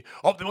the WWE,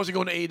 oh, they must be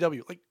going to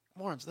AEW. Like,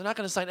 morons, they're not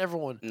going to sign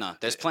everyone. No,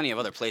 there's plenty of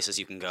other places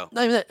you can go.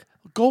 Not even that.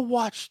 Go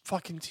watch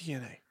fucking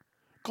TNA.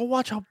 Go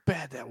watch how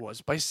bad that was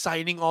by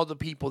signing all the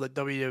people that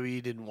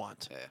WWE didn't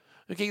want. Yeah.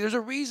 Okay, there's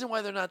a reason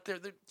why they're not there.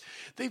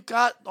 They've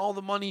got all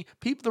the money.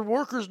 The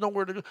workers know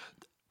where to go.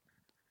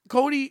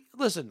 Cody,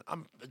 listen,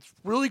 it's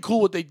really cool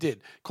what they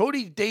did.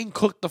 Dane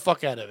cooked the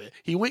fuck out of it.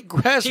 He went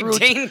grassroots.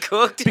 Dane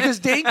cooked? Because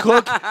Dane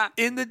Cook,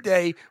 in the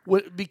day,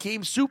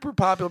 became super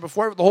popular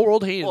before the whole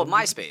world hated him.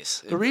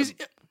 MySpace. The reason...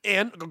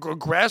 And a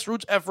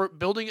grassroots effort,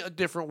 building it a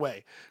different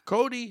way.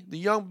 Cody, the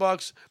Young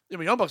Bucks,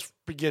 Young Bucks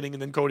beginning,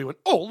 and then Cody went,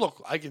 oh,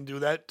 look, I can do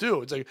that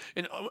too. It's like,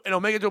 and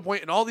Omega to a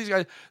point, and all these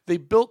guys, they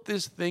built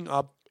this thing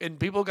up, and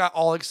people got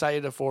all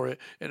excited for it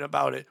and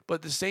about it. But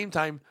at the same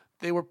time,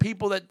 they were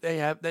people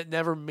that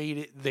never made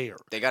it there.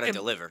 They got to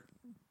deliver.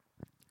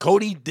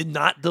 Cody did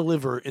not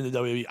deliver in the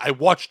WWE. I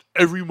watched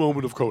every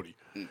moment of Cody.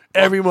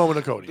 Every moment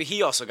of Cody. But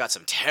he also got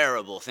some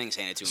terrible things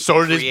handed to him.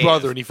 So did his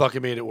brother, and he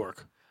fucking made it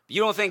work.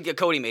 You don't think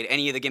Cody made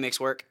any of the gimmicks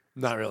work?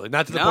 Not really.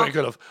 Not to the point he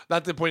could have.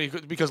 Not to the point he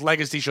could, because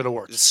Legacy should have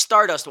worked.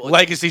 Stardust.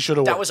 Legacy should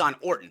have worked. That was on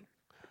Orton.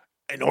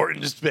 And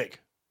Orton is big.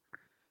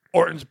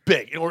 Orton's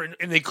big,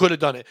 and they could have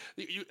done it.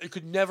 I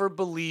could never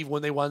believe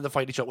when they wanted to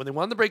fight each other. When they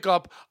wanted to break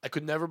up, I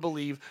could never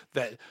believe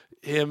that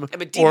him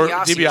but or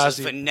DiBiase was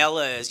as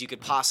vanilla as you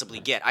could possibly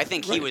get. I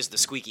think he was the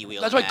squeaky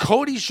wheel. That's why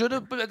Cody should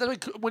have. That's why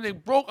when they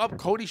broke up,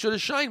 Cody should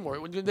have shined more.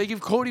 When they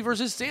give Cody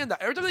versus Sandow,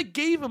 every time they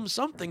gave him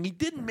something, he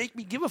didn't make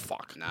me give a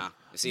fuck. Nah,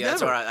 see,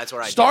 that's where I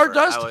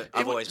Stardust.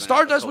 I've always been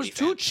Stardust a was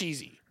Cody too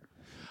cheesy.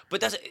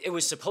 But it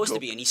was supposed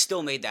to be, and he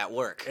still made that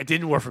work. It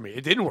didn't work for me.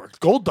 It didn't work.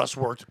 Goldust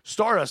worked.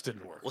 Stardust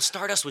didn't work. Well,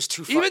 Stardust was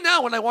too far. Even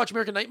now, when I watch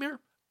American Nightmare,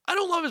 I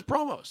don't love his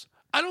promos.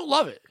 I don't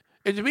love it.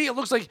 And to me, it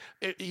looks like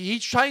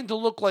he's trying to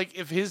look like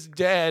if his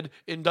dad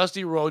in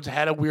Dusty Rhodes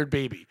had a weird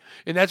baby.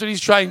 And that's what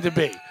he's trying to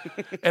be.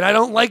 And I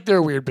don't like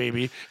their weird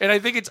baby. And I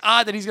think it's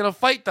odd that he's going to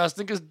fight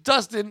Dustin, because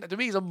Dustin, to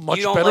me, is a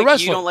much better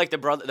wrestler. You don't like the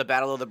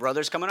Battle of the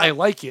Brothers coming up? I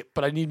like it,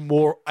 but I need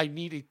more. I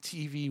need a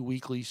TV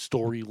weekly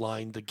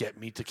storyline to get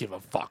me to give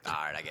a fuck. All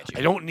right, I get you.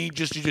 I don't need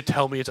just you to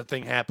tell me it's a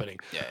thing happening.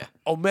 Yeah.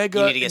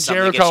 Omega and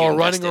Jericho are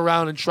running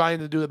around and trying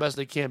to do the best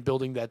they can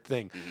building that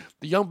thing. Mm-hmm.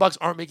 The Young Bucks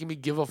aren't making me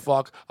give a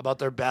fuck about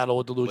their battle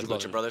with the Lucha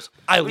Brothers.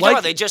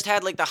 They just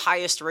had like the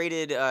highest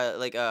rated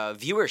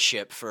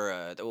viewership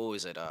for what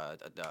was it?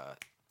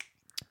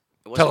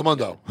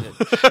 Telemundo.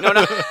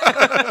 No.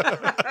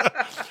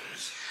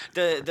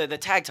 The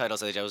tag titles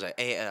that was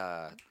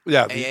AAW.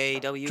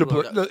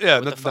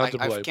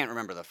 I can't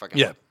remember the fucking.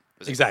 Yeah,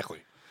 exactly.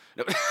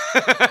 No.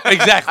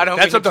 Exactly. I don't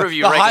mean to prove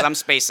you right, because I'm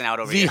spacing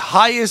out over here.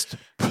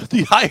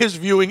 The highest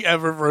viewing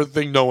ever for a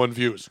thing no one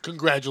views.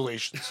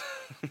 Congratulations,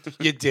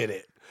 you did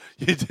it.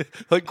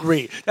 Like,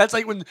 great. That's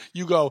like when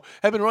you go,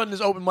 I've been running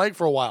this open mic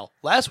for a while.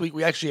 Last week,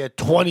 we actually had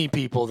 20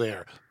 people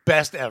there.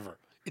 Best ever.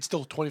 It's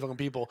still 20 fucking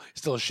people. It's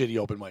still a shitty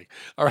open mic.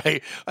 All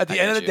right? At the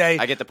end of the day,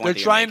 I get the point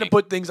they're trying to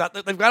put things out.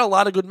 They've got a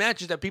lot of good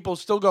matches that people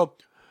still go,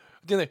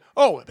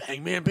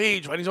 Hangman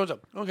Page fighting so-and-so.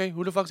 Okay,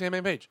 who the fuck's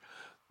Hangman Page?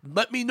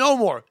 Let me know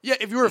more. Yeah,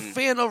 if you're a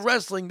fan of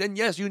wrestling, then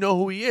yes, you know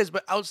who he is.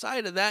 But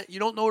outside of that, you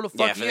don't know who the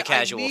fuck he is. Yeah, for the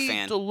casual fan.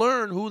 I need to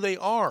learn who they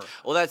are.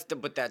 Well, that's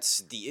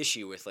the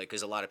issue with, like,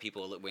 because a lot of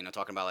people,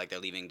 talking about, like, they're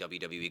leaving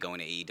WWE, going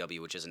to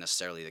AEW, which isn't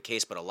necessarily the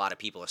case, but a lot of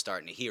people are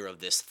starting to hear of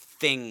this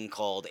thing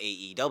called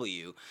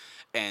AEW,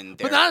 and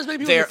but not as many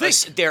people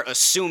they're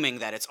assuming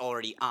that it's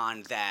already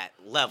on that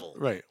level.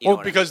 Right.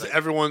 Because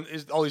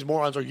all these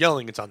morons are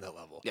yelling it's on that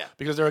level. Yeah.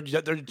 Because they're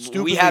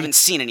stupidly. We haven't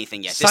seen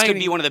anything yet. This could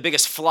be one of the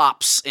biggest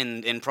flops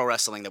in pro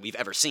wrestling that we've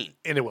ever seen.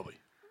 And it will be.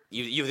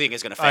 You think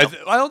it's going to fail?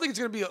 I don't think it's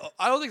going to be.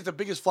 I don't think it's the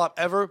biggest flop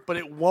ever, but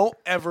it won't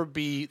ever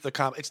be the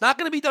It's not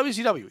going to be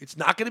WCW. It's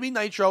not going to be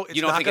Nitro.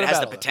 You don't think it has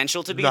the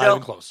potential to be? Not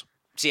even close.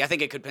 See, I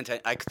think it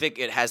could. I think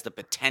it has the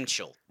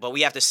potential, but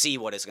we have to see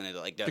what it's going to do.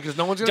 Like, because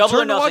no one's going to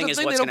turn to watch a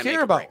thing they don't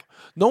care about.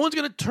 No one's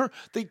going to turn.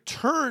 They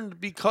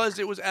turned because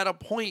it was at a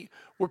point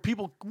where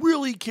people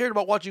really cared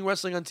about watching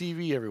wrestling on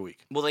TV every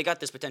week. Well, they got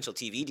this potential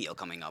TV deal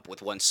coming up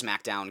with when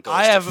SmackDown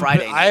goes to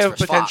Friday nights. I have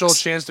potential Fox.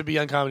 chance to be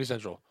on Comedy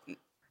Central.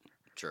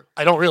 True.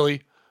 I don't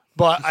really.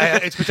 But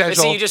it's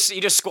potential. See,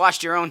 you just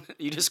squashed your own.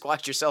 You just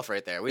squashed yourself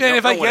right there. And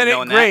if I get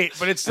it, great.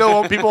 But it's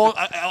still people.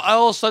 I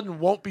all of a sudden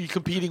won't be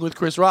competing with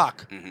Chris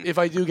Rock if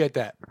I do get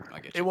that.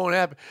 It won't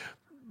happen.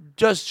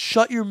 Just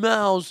shut your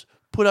mouths.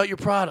 Put out your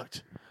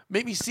product.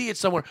 Make me see it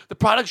somewhere. The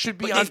product should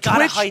be on Twitch. They've got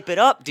to hype it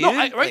up, dude.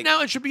 No, right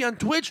now it should be on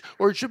Twitch,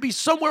 or it should be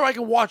somewhere I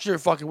can watch it every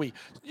fucking week.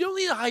 You don't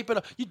need to hype it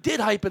up. You did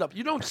hype it up.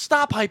 You don't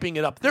stop hyping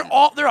it up. They're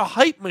a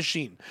hype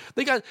machine.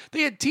 They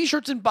had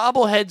T-shirts and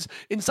bobbleheads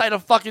inside a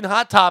fucking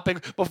Hot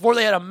Topic before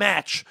they had a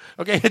match.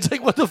 Okay, it's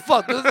like, what the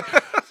fuck?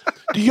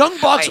 The Young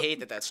Bucks. I hate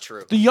that that's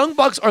true. The Young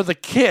Bucks are the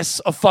Kiss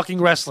of fucking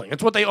wrestling.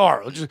 That's what they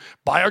are. Just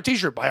buy our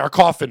T-shirt, buy our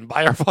coffin,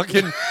 buy our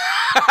fucking.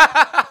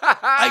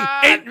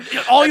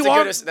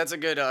 That's a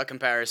good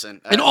comparison.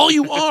 And all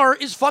you are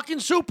is fucking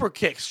super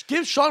kicks.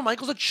 Give Shawn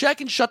Michaels a check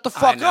and shut the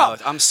fuck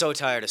up. I'm so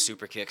tired of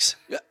super kicks.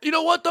 You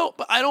know what though?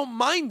 But I don't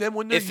mind them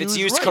when they're if it's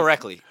used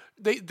correctly.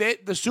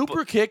 The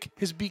super kick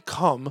has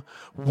become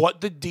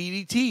what the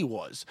DDT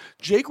was.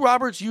 Jake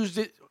Roberts used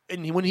it.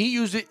 And when he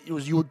used it, it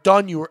was you were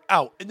done, you were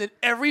out. And then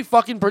every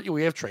fucking person,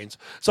 we have trains.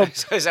 So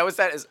is that what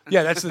that is?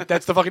 Yeah,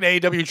 that's the fucking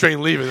AEW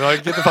train leaving.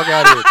 Like, get the fuck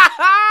out of here.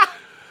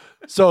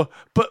 So,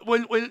 but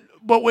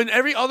when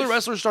every other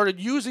wrestler started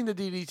using the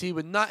DDT,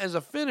 but not as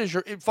a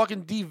finisher, it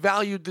fucking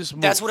devalued this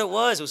move. That's what it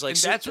was. It was like,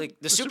 And that's what like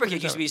the the super super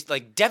kick kick used to be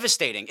like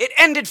devastating. It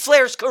ended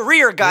Flair's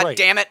career. God Right.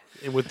 damn it!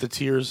 And with the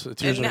tears of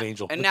an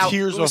angel. And The now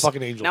tears of a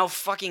fucking angel. Now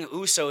fucking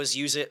Usos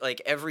use it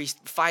like every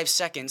 5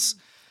 seconds.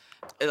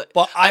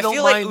 But I don't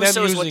feel like mind them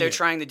Usos what using they're it.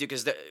 trying to do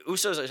because the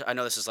Usos. I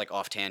know this is like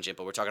off tangent,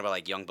 but we're talking about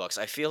like Young Bucks.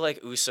 I feel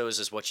like Usos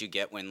is what you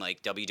get when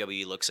like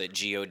WWE looks at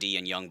God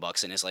and Young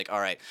Bucks and is like, all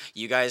right,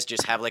 you guys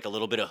just have like a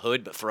little bit of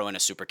hood, but throw in a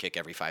super kick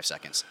every 5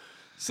 seconds.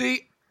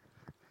 See,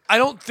 I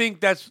don't think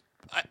that's.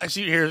 I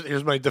see.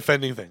 Here's my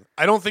defending thing.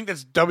 I don't think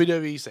that's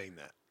WWE saying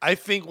that. I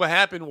think what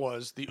happened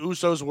was the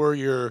Usos were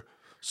your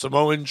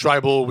Samoan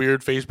tribal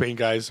weird face paint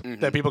guys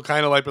that people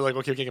kind of like. Were like,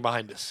 okay, we can't get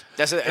behind this.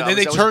 That's it. And I then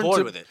was, they I was turned bored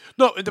to with it.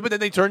 no, but then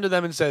they turned to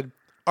them and said,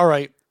 "All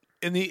right,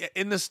 in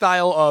the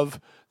style of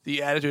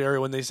the Attitude Era,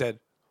 when they said,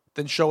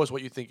 then show us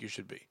what you think you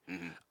should be."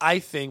 I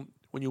think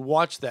when you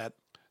watch that,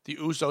 the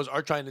Usos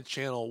are trying to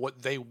channel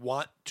what they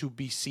want to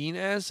be seen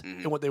as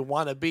and what they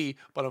want to be,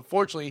 but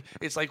unfortunately,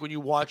 it's like when you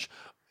watch.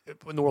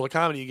 In the world of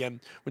comedy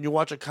again, when you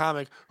watch a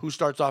comic who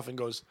starts off and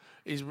goes,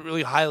 he's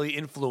really highly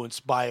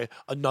influenced by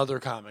another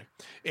comic,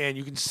 and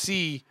you can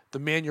see the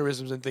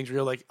mannerisms and things where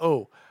you're like,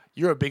 oh,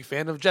 you're a big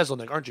fan of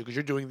Jeselnik, aren't you? Because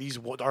you're doing these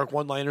dark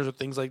one-liners or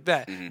things like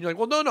that. And you're like,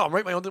 well, no, I'm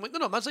writing my own thing. Like,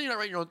 no, I'm not saying you're not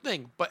writing your own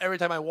thing, but every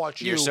time I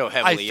watch You're you, so I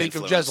heavily think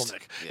influenced. of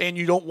Jeselnik, Yeah. and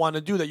you don't want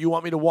to do that. You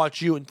want me to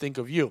watch you and think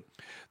of you.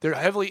 They're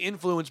heavily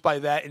influenced by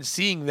that and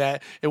seeing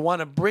that and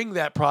want to bring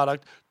that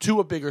product to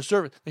a bigger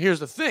service. And here's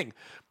the thing.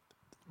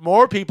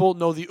 More people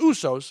know the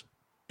Usos.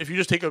 If you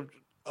just take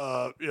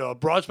a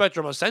broad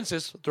spectrum of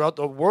census throughout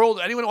the world,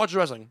 anyone who watches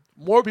wrestling,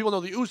 more people know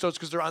the Usos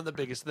because they're on the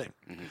biggest thing.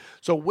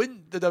 So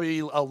when the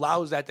WWE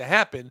allows that to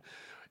happen,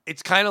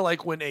 it's kind of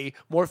like when a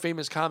more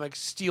famous comic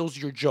steals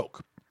your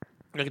joke.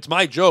 Like, it's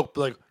my joke,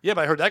 but like, yeah,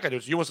 but I heard that guy do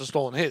it, so you must have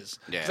stolen his.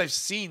 Because Yeah. I've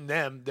seen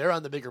them. They're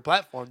on the bigger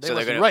platform. They So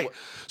must they're be gonna- right.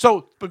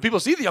 So when people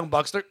see the Young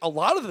Bucks, a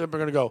lot of them are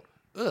going to go,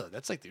 ugh,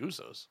 that's like the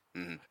Usos.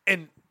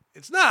 And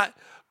it's not.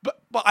 But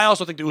I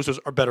also think the Usos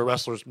are better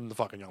wrestlers than the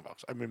fucking Young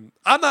Bucks. I mean,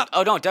 I'm not.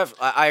 Oh no,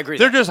 I agree.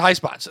 They're just high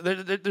spots.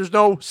 There's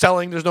no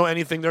selling. There's no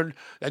anything.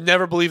 I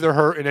never believe they're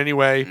hurt in any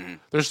way.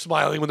 They're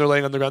smiling when they're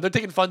laying on the ground. They're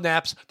taking fun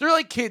naps. They're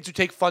like kids who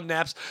take fun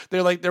naps.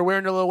 They're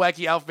wearing their little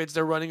wacky outfits.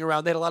 They're running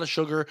around. They had a lot of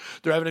sugar.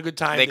 They're having a good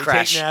time. They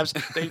crash. take naps.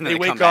 They They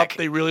wake come up. back.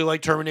 They really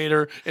like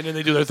Terminator, and then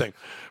they do their thing.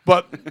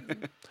 But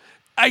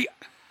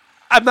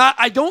I'm not.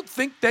 I don't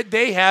think that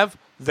they have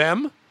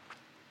them.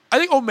 I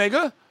think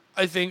Omega.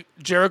 I think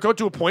Jericho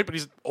to a point, but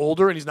he's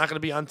older and he's not going to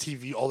be on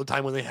TV all the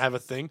time when they have a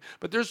thing.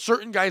 But there's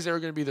certain guys that are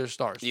going to be their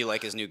stars. You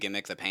like his new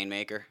gimmick, the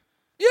Painmaker?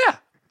 Yeah,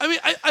 I mean,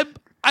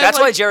 That's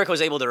why like,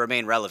 Jericho's able to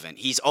remain relevant.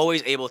 He's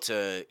always able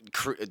to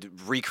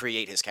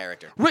recreate his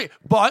character. right,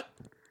 but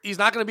he's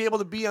not going to be able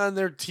to be on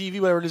their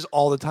TV, whatever it is,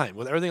 all the time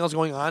with everything else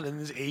going on and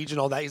his age and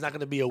all that. He's not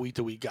going to be a week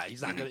to week guy.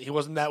 He's not going. He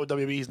wasn't that with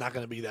WWE. He's not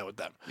going to be that with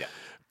them. Yeah.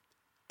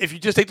 If you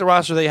just take the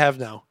roster they have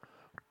now,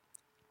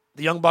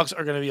 the Young Bucks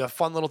are going to be a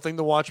fun little thing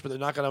to watch, but they're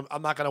not going to.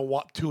 I'm not going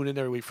to tune in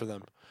every week for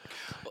them.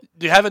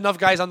 Do you have enough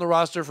guys on the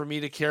roster for me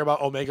to care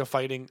about Omega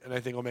fighting? And I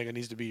think Omega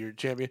needs to be your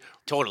champion.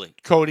 Totally.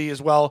 Cody as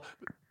well.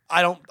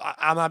 I'm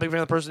not a big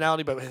fan of the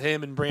personality, but with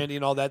him and Brandy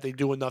and all that, they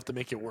do enough to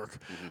make it work.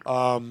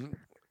 Cody's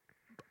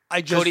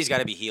got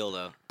to be heel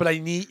though. But I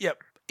need. Yeah,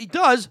 he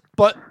does.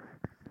 But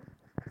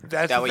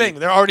that's That the way thing. you-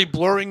 They're already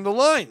blurring the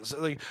lines.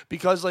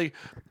 Because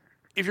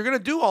if you're gonna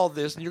do all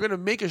this and you're gonna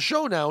make a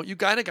show now, you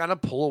gotta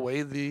pull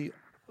away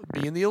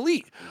being the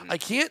elite. I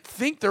can't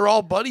think they're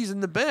all buddies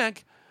in the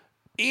back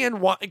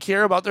and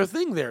care about their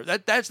thing there.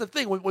 That's the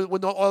thing.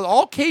 When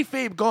all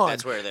kayfabe gone,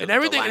 That's where and the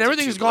everything's lines are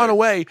too gone blurred.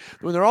 away.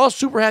 When they're all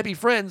super happy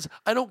friends,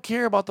 I don't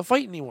care about the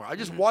fight anymore. I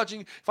just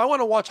watching. If I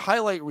want to watch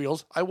highlight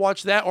reels, I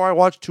watch that, or I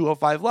watch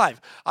 205 Live.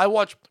 I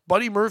watch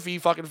Buddy Murphy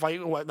fucking fight.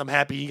 And I'm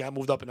happy he got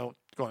moved up and out.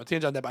 Going on a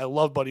tangent on that, but I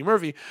love Buddy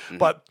Murphy.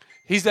 But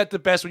he's at the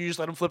best when you just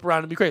let him flip around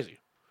and be crazy.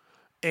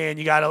 And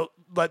you gotta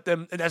let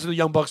them, and that's what the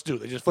Young Bucks do.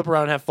 They just flip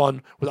around and have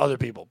fun with other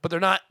people. But they're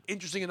not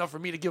interesting enough for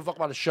me to give a fuck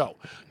about a show.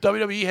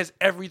 WWE has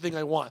everything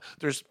I want.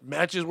 There's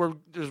matches where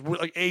there's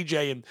like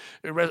AJ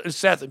and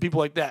Seth and people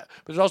like that.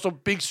 But there's also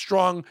big,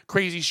 strong,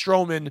 crazy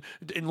Strowman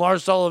and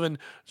Lars Sullivan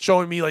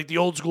showing me like the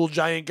old school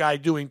giant guy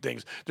doing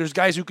things. There's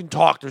guys who can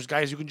talk. There's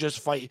guys who can just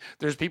fight.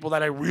 There's people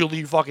that I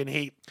really fucking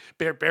hate.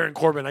 Baron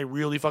Corbin, I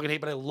really fucking hate,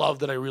 but I love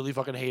that I really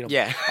fucking hate him.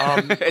 Yeah.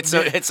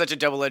 It's such a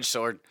double-edged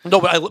sword. No,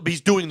 but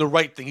he's doing the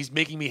right thing. He's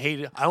making me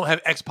hate it. I don't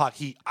have X-Pac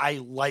heat. I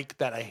like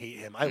that I hate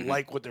him. I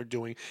like what they're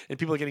doing. And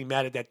people are getting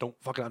mad at that don't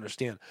fucking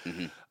understand.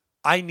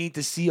 I need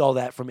to see all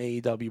that from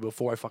AEW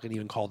before I fucking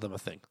even call them a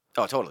thing.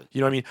 Oh, totally.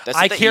 You know what I mean? That's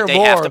the I thing. care They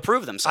more. have to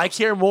prove themselves. I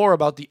care more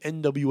about the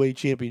NWA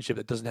Championship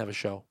that doesn't have a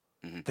show.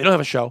 They don't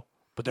have a show,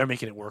 but they're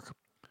making it work.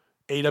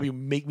 AEW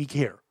make me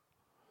care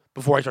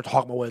before I start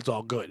talking about when it's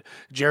all good.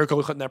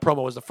 Jericho cutting that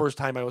promo was the first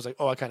time I was like,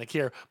 oh, I kind of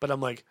care. But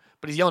I'm like,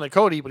 but he's yelling at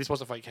Cody, but he's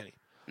supposed to fight Kenny.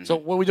 So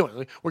what are we doing?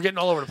 Like, we're getting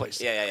all over the place.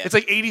 Yeah. It's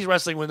like 80s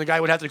wrestling when the guy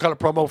would have to cut a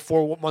promo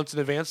 4 months in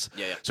advance.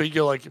 Yeah. So he'd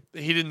go like,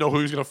 he didn't know who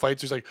he was going to fight.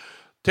 So he's like,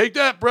 take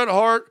that, Bret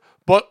Hart.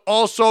 but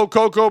also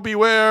Coco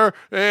Beware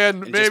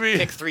and And maybe just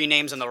pick 3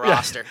 names on the yeah,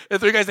 roster. and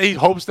 3 guys that he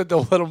hopes that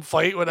they'll let him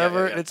fight,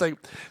 whatever. yeah. And it's like,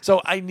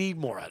 so I need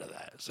more out of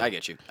that. So. I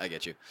get you.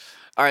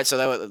 All right,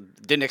 so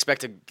didn't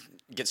expect to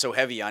get so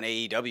heavy on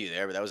AEW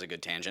there, but that was a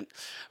good tangent.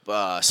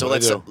 So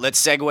let's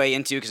segue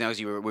into, because now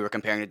we were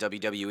comparing to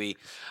WWE.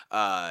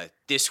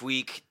 This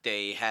week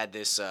they had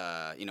this,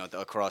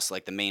 across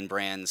like the main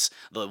brands,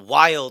 the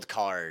wild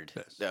card,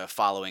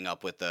 following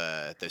up with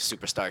the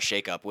Superstar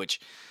Shakeup,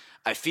 which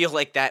I feel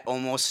like that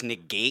almost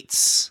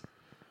negates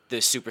the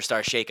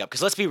Superstar Shakeup.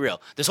 Because let's be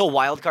real, this whole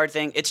wild card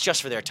thing, it's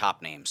just for their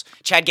top names.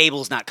 Chad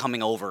Gable's not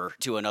coming over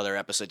to another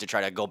episode to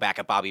try to go back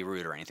at Bobby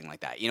Roode or anything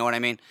like that. You know what I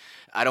mean?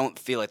 I don't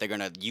feel like they're going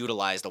to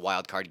utilize the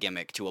wild card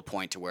gimmick to a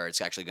point to where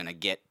it's actually going to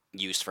get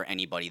used for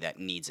anybody that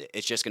needs it.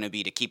 It's just going to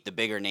be to keep the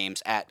bigger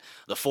names at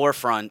the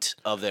forefront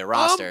of their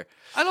roster.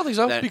 I don't think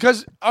so.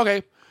 Because,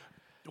 okay,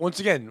 once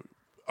again,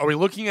 are we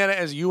looking at it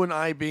as you and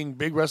I being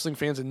big wrestling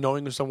fans and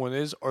knowing who someone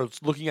is, or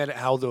looking at it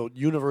how the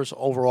universe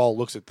overall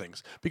looks at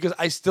things? Because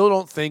I still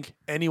don't think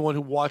anyone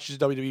who watches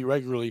WWE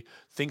regularly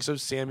thinks of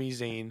Sami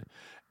Zayn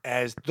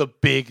as the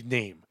big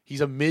name.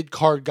 He's a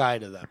mid-card guy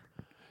to them.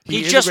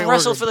 He just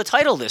wrestled for the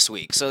title this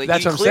week, so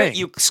that's what I'm saying.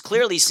 You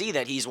clearly see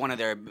that he's one of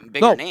their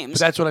bigger names. But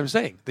that's what I'm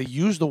saying. They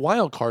used the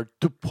wild card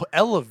to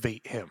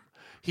elevate him.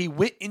 He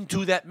went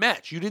into that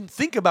match. You didn't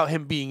think about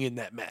him being in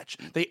that match.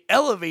 They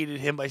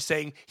elevated him by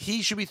saying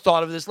he should be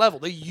thought of this level.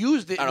 They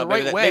used it in the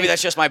right way. Maybe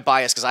that's just my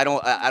bias, because I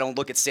don't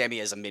look at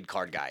Sammy as a mid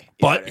card guy.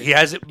 But he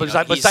has it.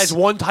 Besides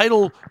one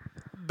title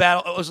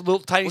battle, it was a little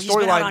tiny storyline. He's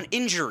been out on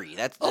injury.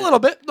 A little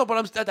bit. No,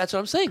 but that's what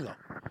I'm saying though.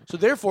 So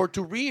therefore,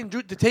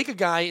 to take a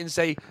guy and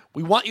say,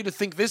 we want you to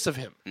think this of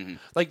him,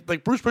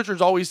 like Bruce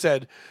Pritchard's always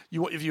said,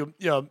 you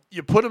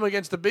put him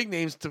against the big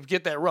names to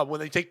get that rub. When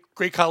they take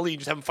Great Khali and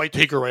just have him fight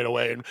Taker right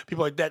away, and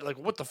people like that, like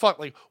what the fuck?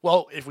 Like,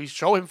 well, if we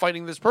show him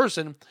fighting this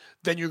person,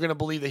 then you're gonna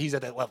believe that he's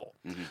at that level.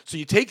 So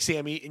you take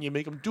Sammy and you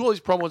make him do all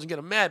these promos and get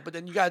him mad, but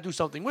then you gotta do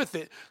something with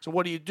it. So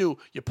what do?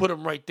 You put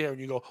him right there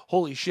and you go,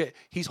 holy shit,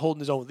 he's holding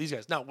his own with these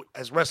guys. Now,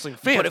 as wrestling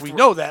fans, we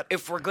know that.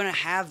 If we're gonna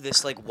have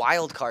this like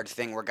wild card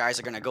thing where guys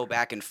are gonna go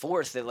back and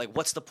forth, that like,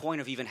 what's the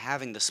point of even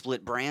having the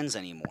split brands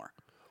anymore?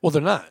 Well,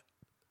 they're not.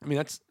 I mean,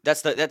 that's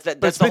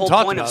the whole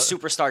point of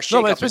Superstar Shakeup.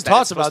 No, but it's been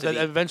talked about that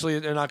eventually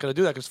they're not going to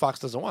do that because Fox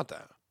doesn't want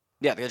that.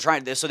 Yeah, they're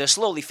trying. So they're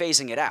slowly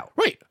phasing it out.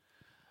 Right.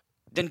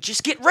 Then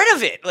just get rid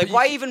of it. Like,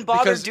 why even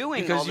bother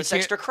doing all this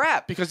extra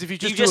crap? Because if you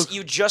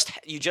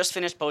just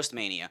finished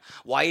Postmania,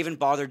 why even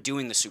bother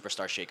doing the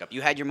Superstar Shakeup?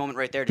 You had your moment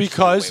right there.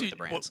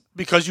 To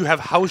because you have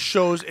house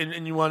shows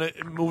and you want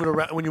to move it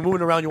around. When you're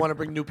moving around, you want to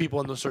bring new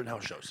people into certain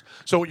house shows.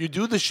 So you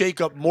do the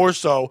Shakeup more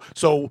so.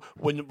 So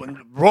when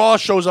Raw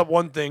shows up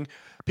one thing,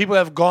 people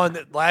have gone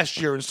last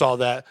year and saw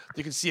that.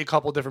 You can see a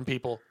couple different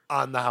people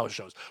on the house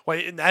shows.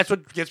 And that's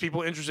what gets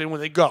people interested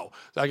when they go.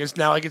 So I guess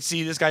now I can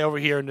see this guy over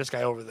here and this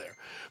guy over there.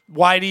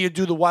 Why do you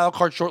do the wild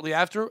card shortly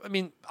after? I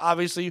mean,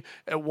 obviously,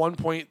 at one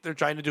point, they're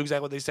trying to do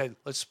exactly what they said.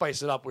 Let's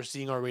spice it up. We're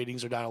seeing our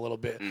ratings are down a little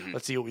bit.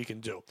 Let's see what we can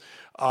do.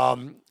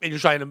 And you're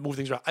trying to move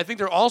things around. I think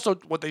they're also,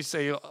 what they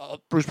say,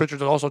 Bruce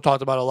Pritchard also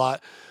talked about a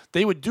lot,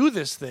 they would do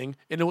this thing,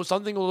 and it was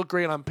something that would look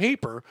great on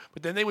paper,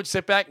 but then they would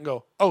sit back and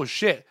go, oh,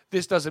 shit,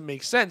 this doesn't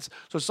make sense.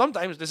 So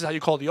sometimes this is how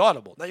you call the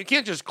audible. Now, you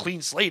can't just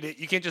clean slate it.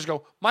 You can't just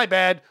go, my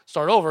bad,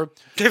 start over.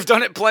 They've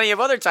done it plenty of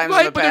other times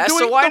in the past,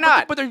 so why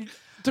not? But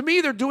to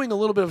me, they're doing a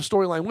little bit of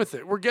storyline with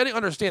it. We're getting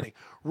understanding.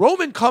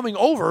 Roman coming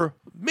over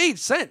made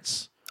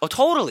sense. Oh,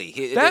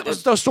 totally. That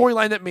was the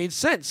storyline that made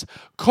sense.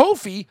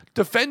 Kofi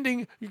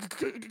defending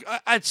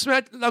at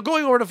Smack, now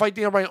going over to fight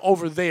Daniel Bryan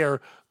over there,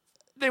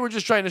 they were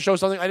just trying to show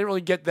something. I didn't really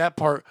get that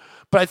part,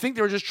 but I think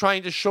they were just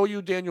trying to show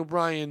you Daniel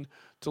Bryan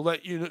to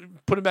let you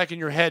put him back in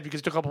your head because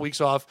he took a couple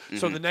weeks off.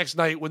 So the next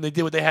night when they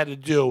did what they had to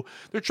do,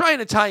 they're trying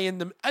to tie in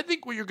them. I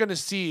think what you're going to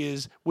see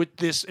is with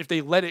this, if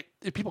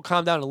people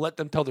calm down and let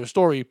them tell their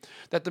story,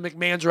 that the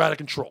McMahons are out of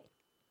control.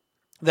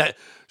 That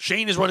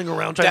Shane is running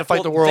around trying to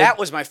fight the world. That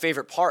was my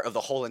favorite part of the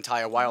whole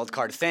entire wild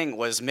card thing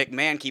was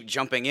McMahon keep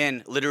jumping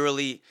in,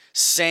 literally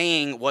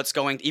saying what's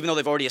going. Even though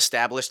they've already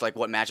established like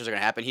what matches are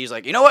going to happen, he's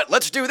like, you know what,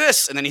 let's do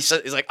this, and then he's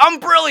like, I'm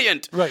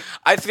brilliant. Right.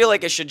 I feel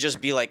like it should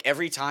just be like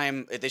every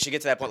time they should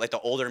get to that point, like the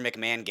older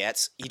McMahon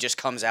gets, he just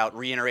comes out,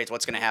 reiterates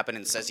what's going to happen,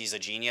 and says he's a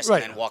genius,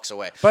 and then walks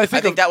away. But I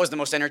think that was the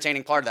most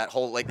entertaining part of that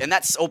whole and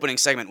that opening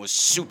segment was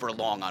super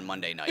long on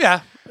Monday night.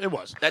 Yeah, it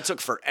was. That took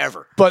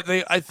forever. But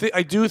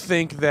I do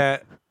think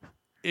that.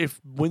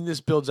 When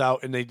this builds out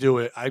and they do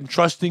it, I'm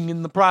trusting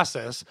in the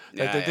process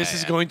that this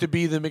is going to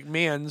be the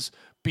McMahons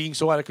being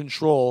so out of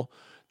control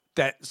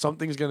that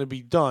something's going to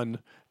be done.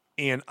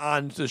 And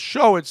on the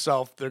show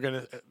itself,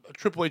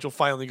 Triple H will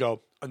finally go,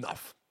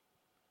 enough.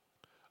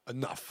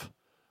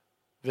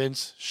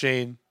 Vince,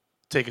 Shane,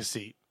 take a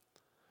seat.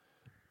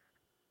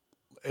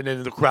 And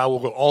then the crowd will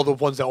go, all the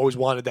ones that always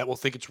wanted that will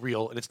think it's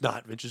real, and it's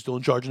not. Vince is still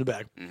in charge in the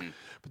back.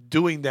 But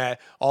doing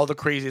that, all the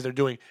crazies they're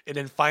doing, and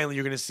then finally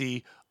you're going to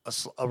see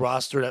a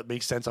roster that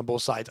makes sense on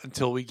both sides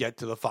until we get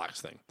to the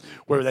Fox thing,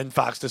 where then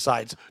Fox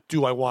decides,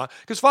 do I want...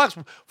 Because Fox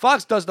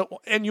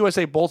and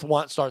USA both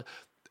want stars.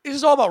 This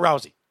is all about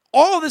Rousey.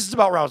 All of this is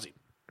about Rousey.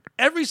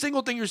 Every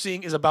single thing you're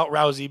seeing is about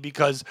Rousey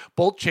because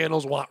both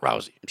channels want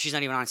Rousey She's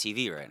not even on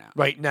TV right now.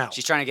 right now.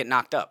 She's trying to get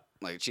knocked up.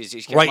 Like she's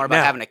right more now.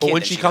 about having a kid but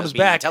when than she does comes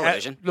being on back,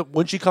 television.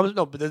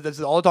 but that's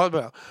all I'm talking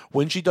about.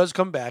 When she does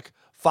come back,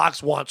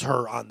 Fox wants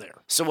her on there.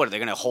 So what? Are they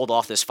going to hold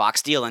off this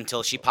Fox deal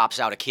until she pops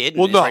out a kid and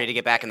Well, is no. ready to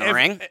get back in the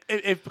ring?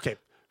 Okay,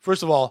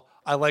 first of all,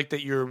 I like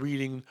that you're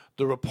reading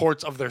the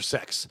reports of their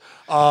sex.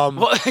 Well,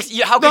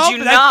 how could No, you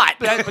but not?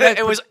 that-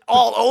 It was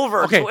all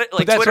over Okay, like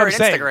but that's Twitter what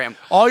and I'm saying. Instagram.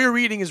 All you're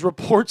reading is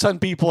reports on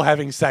people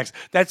having sex.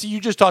 That's you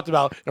just talked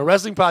about in a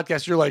wrestling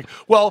podcast. You're like,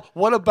 well,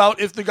 what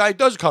about if the guy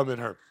does come in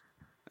her?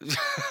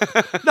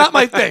 Not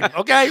my thing.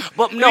 Okay,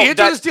 Well, He no, hits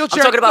her with a steel I'm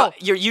chair. talking about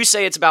No, you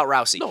say it's about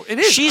Rousey. No, it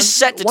is. She's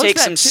set to Once take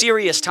that some ti-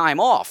 serious time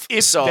off.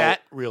 if so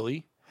that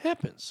really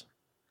happens.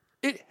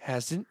 It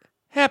hasn't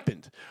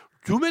happened.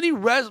 Too many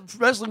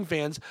wrestling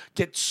fans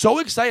get so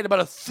excited about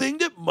a thing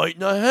that might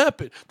not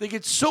happen. They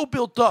get so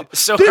built up.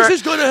 So this her-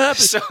 is going to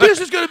happen. so- This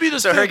is going to be the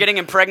so thing. her getting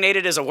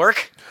impregnated is a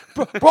work.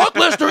 Brock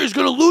Lesnar is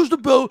going to lose the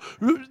belt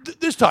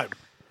this time.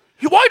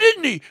 Why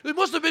didn't he? It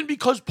must have been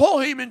because Paul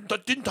Heyman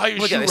didn't tie his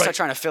Look shoe at they right. start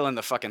trying to fill in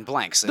the fucking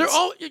blanks. They're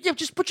all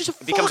just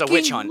becomes a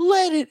witch hunt.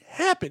 Let it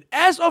happen.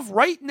 As of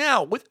right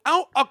now,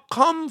 without a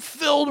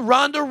cum-filled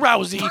Ronda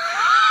Rousey,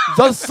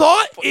 the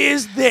thought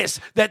is this: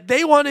 that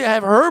they want to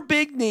have her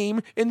big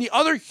name in the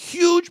other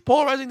huge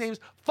polarizing names.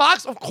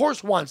 Fox, of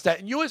course, wants that,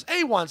 and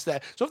USA wants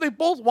that. So if they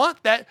both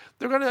want that,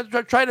 they're going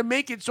to try to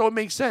make it so it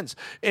makes sense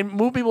and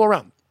move people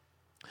around.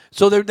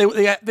 So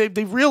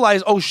they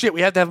realize, oh shit, we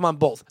have to have them on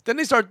both. Then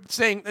they start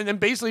saying, and then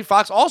basically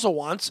Fox also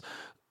wants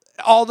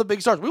all the big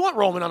stars. We want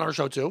Roman on our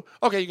show too.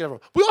 Okay, you can have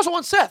Roman. We also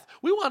want Seth.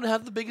 We want to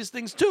have the biggest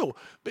things too,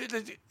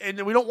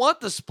 and we don't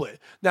want the split.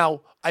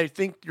 Now, I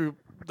think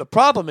the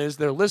problem is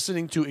they're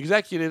listening to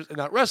executives and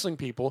not wrestling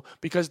people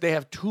because they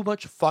have too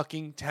much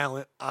fucking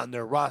talent on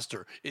their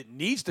roster. It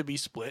needs to be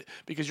split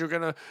because you're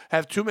going to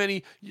have too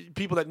many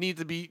people that need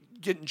to be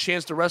getting a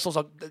chance to wrestle,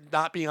 so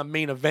not being a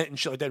main event and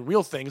shit like that,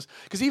 real things.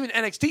 Because even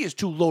NXT is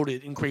too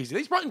loaded and crazy.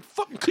 They brought in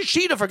fucking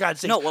Kushida, for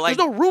God's sake. No, well, there's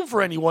no room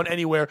for anyone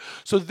anywhere.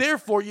 So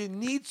therefore, you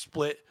need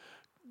split.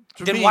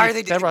 Then why are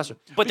they? that roster?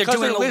 But because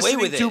they're doing away listening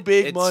with it. to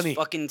big It's money.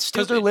 fucking Because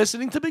stupid. they're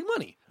listening to big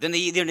money. Then they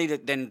either need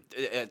to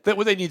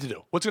What they need to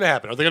do? What's going to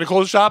happen? Are they going to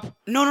close the shop?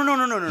 No, not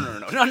at all.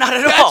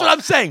 That's what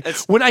I'm saying.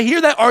 It's- When I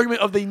hear that argument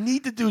of they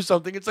need to do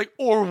something, it's like,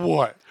 or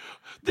what?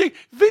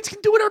 Vince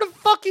can do whatever the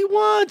fuck he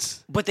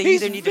wants. But they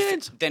He's either need to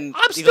Vince. then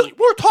I'm either-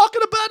 we're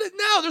talking about it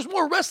now. There's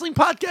more wrestling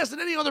podcasts than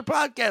any other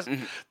podcast.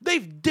 Mm-hmm.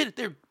 They've did it.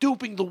 They're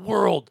duping the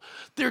world.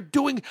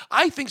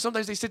 I think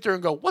sometimes they sit there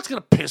and go, what's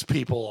going to piss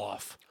people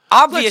off?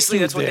 Obviously,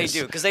 Let's that's do what this. they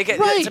do because they get.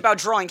 Right. It's about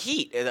drawing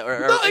heat.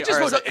 No,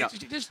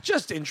 it's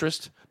just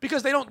interest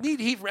because they don't need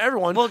heat for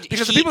everyone. Well,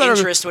 because heat,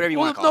 interest, whatever you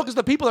wanna call No, it. because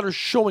the people that are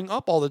showing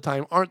up all the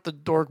time aren't the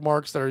dork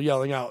marks that are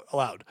yelling out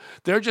loud.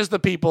 They're just the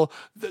people.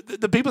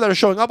 The people that are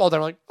showing up all the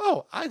time are like,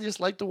 oh, I just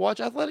like to watch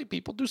athletic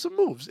people do some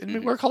moves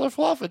and wear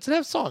colorful outfits and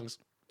have songs.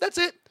 That's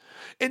it.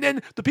 And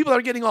then the people that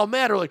are getting all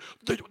mad are like,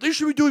 they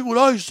should be doing what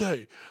I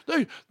say.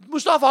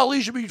 Mustafa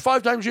Ali should be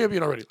 5-time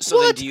champion already. So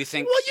then What? do you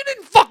think- Well, you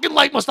didn't fucking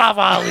like Mustafa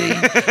Ali.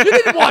 You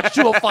didn't watch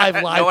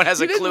 205 Live. No one has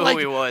You a didn't clue who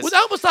he was.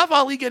 Without Mustafa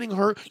Ali getting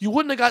hurt, you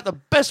wouldn't have got the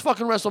best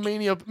fucking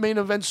WrestleMania main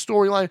event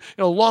storyline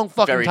in a long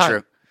fucking Very time.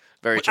 true.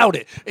 Very true. Without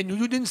it, and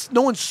you didn't.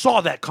 No one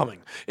saw that coming.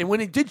 And when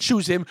they did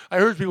choose him, I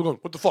heard people going,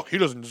 "What the fuck? He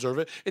doesn't deserve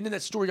it." And then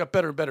that story got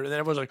better and better. And then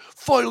everyone's like,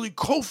 "Finally,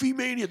 Kofi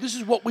Mania. This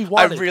is what we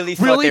wanted." really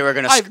thought they were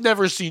gonna I've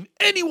never seen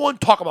anyone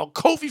talk about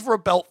Kofi for a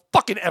belt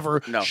fucking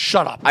ever. No.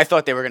 Shut up. I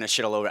thought they were going to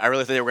shit all over it. I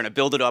really thought they were going to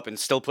build it up and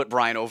still put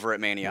Brian over at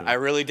Mania. I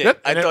really did.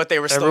 Yep, I and thought they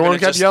were still everyone going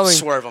to kept just yelling,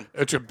 swerve him.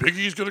 It's a Big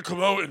E's going to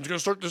come out and he's going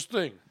to start this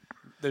thing.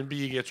 Then Big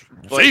E gets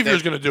But Xavier's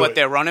they're- going to do But it.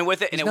 they're running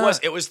with it, and He's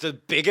it was the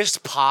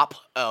biggest pop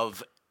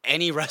of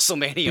any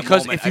WrestleMania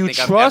Because moment if you I think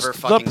I've trust ever the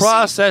fucking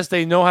process,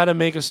 they know how to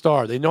make a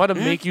star. They know how to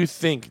make you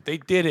think. They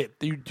did it.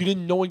 You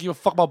didn't. No one gave a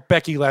fuck about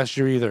Becky last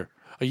year either.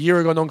 A year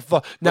ago, no one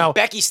fuck. Now, seen.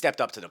 Becky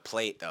stepped up to the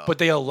plate though. but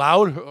they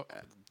allowed her.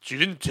 She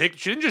didn't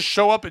just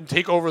show up and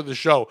take over the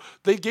show.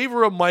 They gave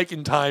her a mic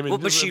in time. And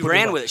but she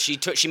ran with it.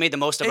 She made the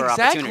most of her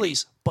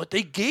opportunities. But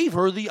they gave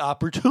her the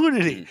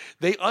opportunity.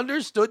 They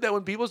understood that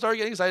when people started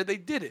getting excited, they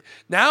did it.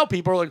 Now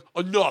people are like,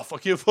 enough. I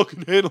can't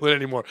fucking handle it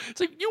anymore.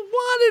 It's like, you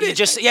wanted You it.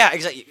 just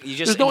exactly. You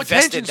just There's no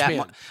invested attention that span.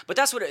 much. But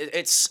that's what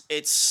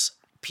it's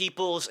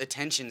people's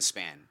attention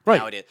span Right.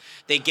 nowadays.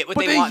 They get what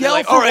But they they want. And they're yell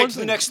like, for all one right, to the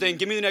thing. next thing.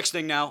 Give me the next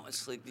thing now.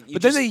 It's like,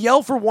 But then they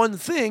yell for one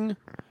thing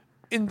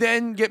and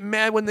then get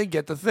mad when they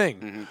get the thing.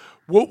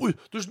 Mm-hmm.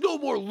 There's no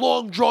more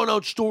long,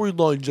 drawn-out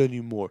storylines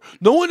anymore.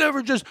 No one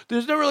ever there's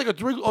never like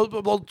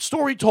a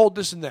story told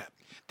this and that.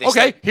 Okay,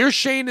 said- here's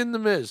Shane and The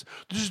Miz.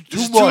 This is too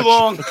is much. too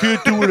long. I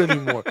can't do it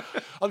anymore.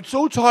 I'm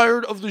so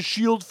tired of the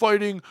Shield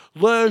fighting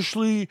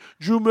Lashley,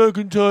 Drew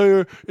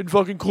McIntyre, and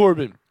fucking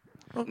Corbin.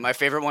 My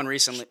favorite one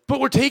recently. But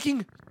we're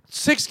taking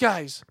 6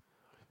 guys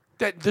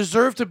that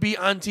deserve to be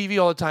on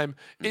TV all the time.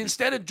 Mm-hmm.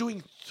 Instead of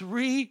doing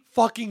 3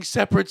 fucking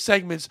separate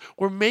segments,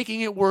 we're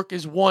making it work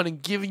as one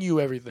and giving you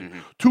everything. Mm-hmm.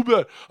 Too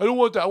bad. I don't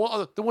want that. I want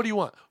other. Then what do you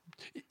want?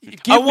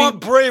 I want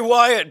Bray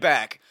Wyatt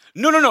back.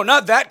 No,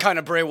 not that kind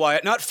of Bray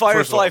Wyatt, not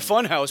Firefly First of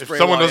all, Funhouse If Bray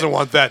someone Wyatt. doesn't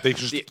want that, they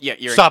just Yeah,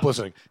 stop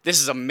listening. This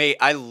is amazing.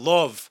 I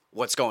love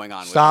what's going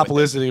on. Stop with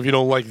listening if you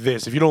don't like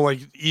this. If you don't like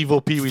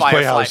evil Pee Wee's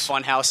Firefly Playhouse,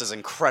 Funhouse is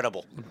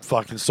incredible.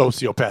 fucking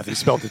sociopath. He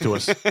spelled it to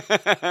us.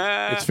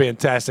 It's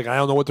fantastic. I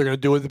don't know what they're going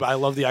to do with it, but I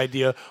love the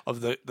idea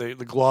of the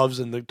gloves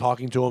and the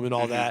talking to him and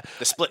all that.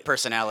 The split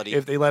personality.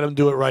 If they let him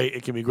do it right,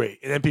 it can be great.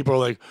 And then people are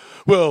like,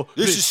 well,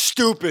 this is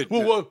stupid.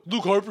 well, what?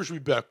 Luke Harper should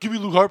be back. Give me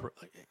Luke Harper.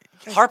 Like,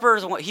 Harper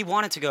is he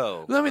wanted to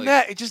go. I mean,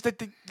 it's just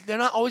that they're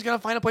not always going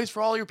to find a place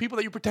for all your people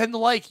that you pretend to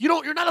like.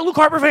 You're not a Luke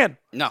Harper fan.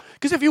 No.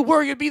 Because if you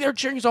were, you'd be there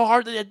cheering so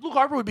hard that Luke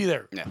Harper would be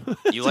there. Yeah. So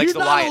You liked you're the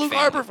not a Wyatt Luke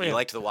family. Harper fan. You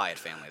liked the Wyatt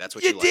family. That's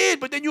what You you liked. did,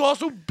 but then you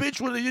also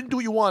bitched when they didn't do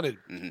what you wanted.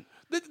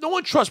 No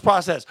one trusts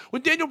process.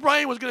 When Daniel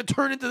Bryan was going to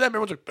turn into them,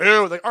 everyone's like,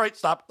 "Ew!" Like, all right,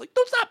 stop. Like,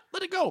 don't stop.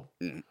 Let it go.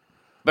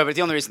 But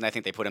the only reason I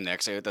think they put him there,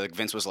 because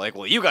Vince was like,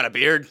 well, you got a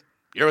beard.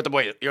 You're with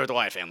the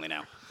Wyatt family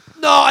now.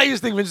 No, I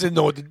just think Vince didn't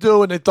know what to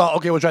do, and they thought,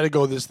 okay, we'll try to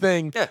go this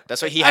thing. Yeah,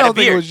 that's why he I had a don't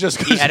think it beard. was just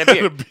 'cause he had a he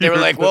had a beard. They were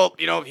beard, like, but-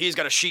 well, he's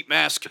got a sheep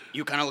mask.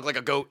 You kind of look like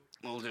a goat.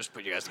 We'll just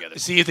put you guys together.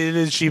 See, if they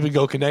did a sheep and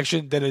goat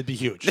connection, then it'd be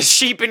huge. The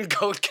sheep and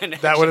goat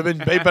connection. That would have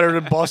been way better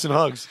than Boston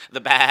Hugs.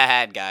 The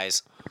bad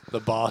guys. The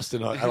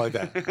Boston Hugs. I like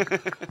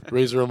that.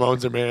 Razor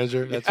Ramon's their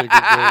manager. That's a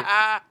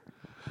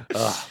good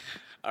word.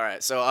 All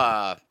right, so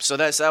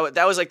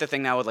that was like the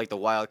thing now with like the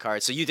wild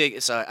card. So you think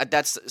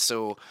that's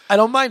so? I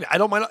don't mind.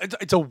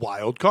 It's a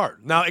wild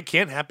card. Now, it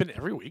can't happen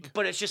every week.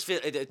 But it's just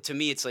to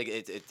me, it's like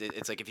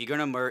it's like if you're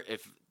gonna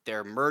if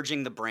they're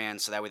merging the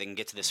brands so that way they can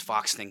get to this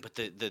Fox thing. But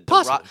the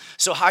Possibly.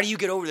 so how do you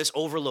get over this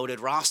overloaded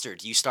roster?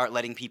 Do you start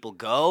letting people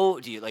go?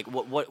 Do you like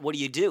what do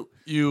you do?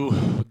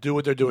 You do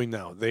what they're doing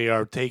now. They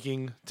are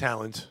taking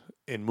talent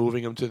and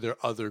moving them to their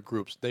other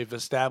groups. They've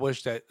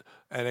established that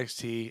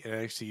NXT and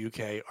NXT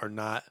UK are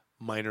not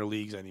minor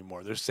leagues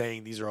anymore. They're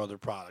saying these are other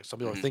products. Some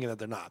people are thinking that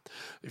they're not.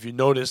 If you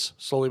notice,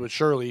 slowly but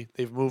surely,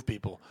 they've moved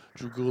people.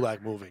 Drew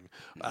Gulak moving.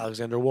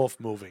 Alexander Wolf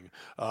moving.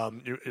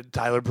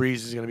 Tyler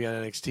Breeze is going to be on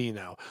NXT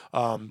now.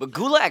 But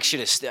Gulak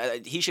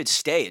should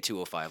stay at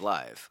 205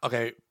 Live.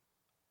 Okay,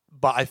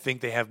 but I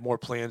think they have more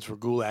plans for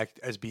Gulak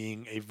as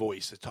being a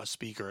voice, a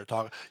speaker, a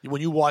talk. When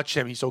you watch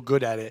him, he's so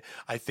good at it.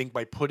 I think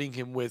by putting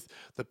him with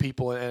the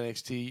people in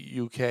NXT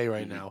UK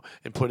right now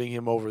and putting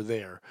him over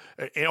there,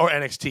 or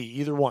NXT,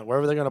 either one,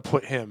 wherever they're going to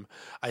put him,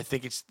 I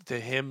think it's to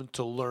him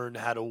to learn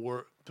how to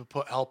work, to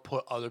help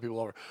put other people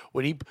over.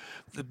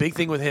 The big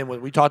thing with him, when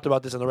we talked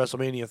about this in the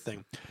WrestleMania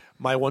thing,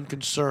 my one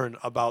concern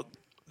about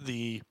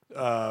the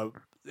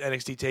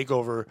NXT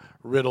TakeOver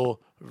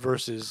Riddle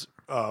versus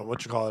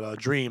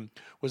Dream,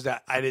 was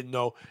that I didn't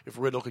know if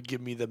Riddle could give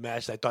me the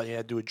match that I thought he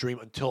had to do with Dream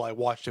until I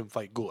watched him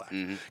fight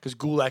Gulak. Because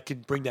Gulak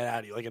can bring that out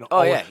of you. Like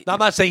Owen, yeah. Now, I'm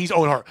not saying he's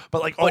Owen Hart,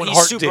 but like Owen But he's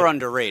Hart super did.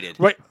 underrated.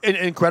 Right, an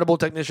incredible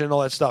technician and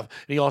all that stuff.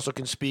 And he also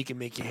can speak and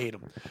make you hate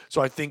him.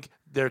 So I think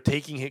they're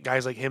taking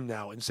guys like him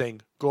now and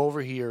saying, go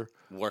over here.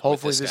 Work with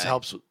Hopefully this guy.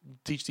 helps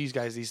teach these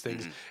guys these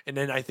things. And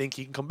then I think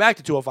he can come back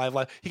to 205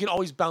 Live. He can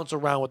always bounce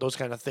around with those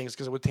kind of things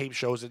because with tape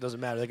shows, it doesn't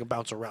matter. They can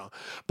bounce around.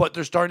 But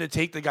they're starting to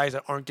take the guys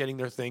that aren't getting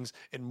their things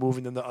and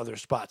moving them to other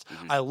spots.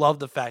 I love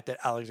the fact that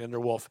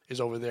Alexander Wolf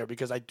is over there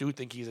because I do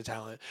think he's a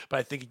talent. But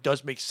I think it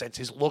does make sense.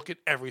 His look at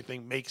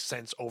everything makes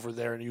sense over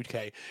there in the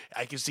UK.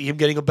 I can see him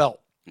getting a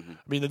belt. I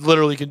mean, they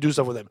literally can do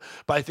stuff with him.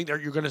 But I think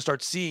that you're going to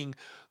start seeing,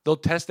 they'll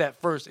test that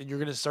first, and you're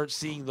going to start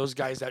seeing those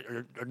guys that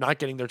are not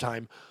getting their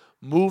time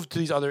move to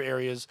these other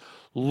areas,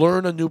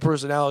 learn a new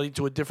personality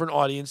to a different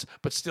audience,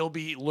 but still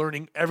be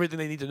learning everything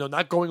they need to know,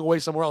 not going away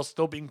somewhere else,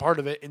 still being part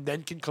of it, and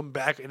then can come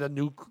back in a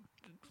new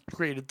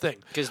created thing.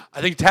 Because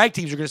I think tag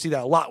teams you're going to see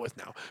that a lot with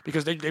now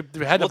because they've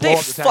had to blow up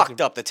the tag fucked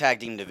team. up the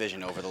tag team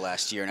division over the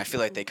last year, and I feel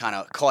like they kind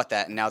of caught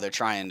that, and now they're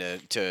trying to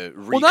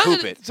Well,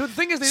 recoup it. So the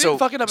thing is, they didn't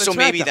fuck it up. So in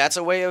maybe SmackDown. that's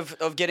a way of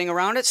getting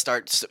around it.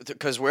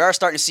 Because we are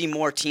starting to see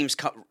more teams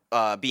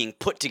being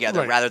put together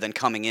Right. rather than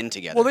coming in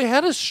together. Well, they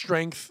had a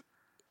strength,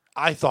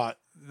 I thought,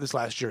 this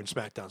last year in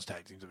SmackDown's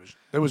tag team division.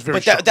 It was very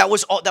but strong.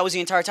 that was the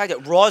entire tag.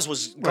 That Raw's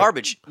was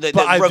garbage. The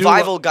But I do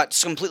Revival got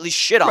completely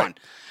shit on. Right.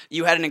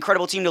 You had an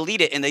incredible team to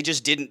lead it, and they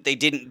just didn't. They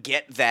didn't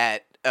get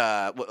that.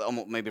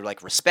 Maybe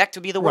like respect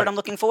would be the word Right. I'm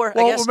looking for.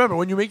 Well, I guess. remember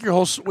when you make your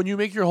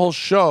whole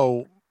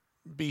show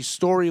be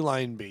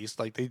storyline based,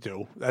 like they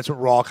do. That's what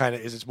Raw kind of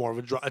is. It's more of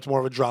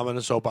a drama and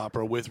a soap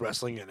opera with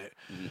wrestling in it.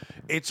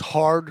 It's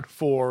hard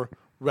for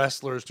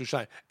wrestlers to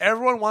shine.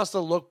 Everyone wants to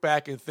look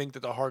back and think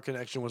that the Hart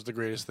Connection was the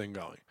greatest thing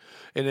going,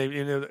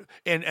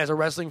 and as a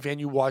wrestling fan,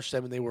 you watch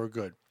them and they were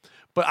good.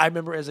 But I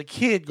remember as a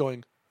kid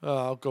going,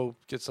 I'll go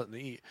get something to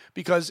eat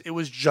because it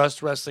was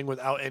just wrestling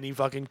without any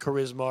fucking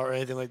charisma or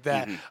anything like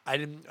that.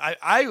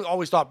 I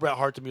always thought Bret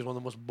Hart to me was one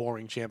of the most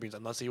boring champions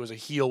unless he was a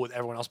heel with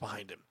everyone else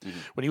behind him.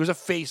 When he was a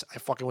face, I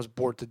fucking was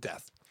bored to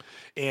death.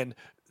 And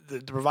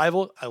the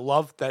Revival, I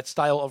love that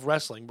style of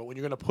wrestling, but when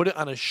you're going to put it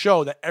on a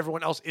show that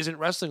everyone else isn't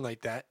wrestling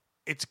like that,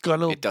 it's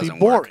gonna be doesn't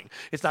boring.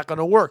 It's not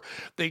gonna work.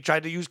 They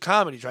tried to use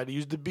comedy, tried to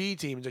use the B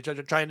teams. They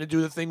trying to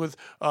do the thing with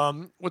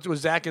what's with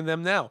Zach and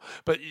them now.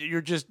 But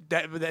you're just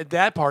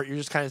that part. You're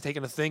just kind of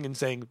taking a thing and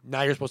saying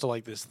now you're supposed to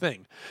like this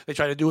thing. They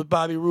try to do with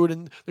Bobby Roode,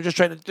 and they're just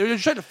trying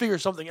to figure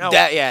something out.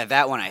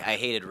 That one I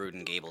hated Roode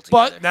and Gable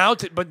together.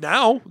 But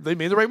now they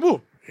made the right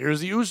move.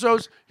 Here's the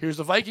Usos. Here's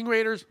the Viking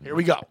Raiders. Here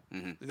we go.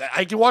 Mm-hmm.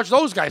 I can watch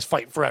those guys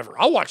fight forever.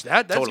 I'll watch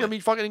that. That's going to be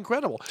fucking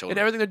incredible. Totally. And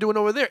everything they're doing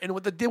over there. And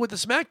what they did with the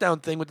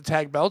SmackDown thing with the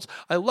tag belts,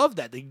 I love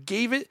that. They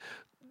gave it,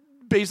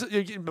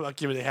 basically,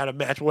 they had a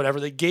match, whatever.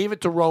 They gave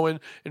it to Rowan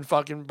and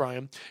fucking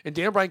Bryan. And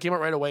Dan Bryan came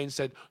out right away and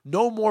said,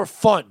 no more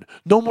fun.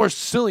 No more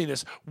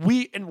silliness.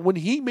 And when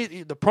he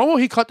made the promo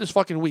he cut this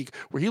fucking week,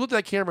 where he looked at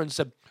that camera and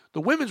said, the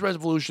women's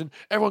revolution,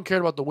 everyone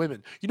cared about the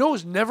women. You know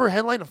who's never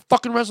headlined a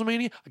fucking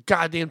WrestleMania? A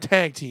goddamn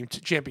tag team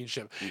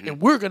championship. Mm-hmm. And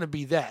we're going to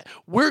be that.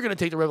 We're going to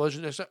take the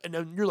revolution. And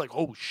then you're like,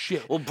 oh,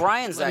 shit. Well,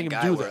 Bryan's that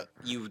guy where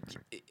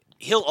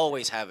he'll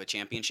always have a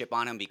championship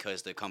on him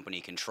because the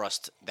company can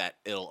trust that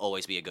it'll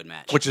always be a good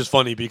match. Which is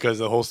funny because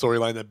the whole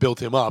storyline that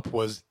built him up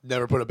was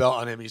never put a belt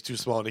on him. He's too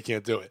small and he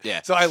can't do it. Yeah.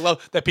 So I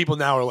love that people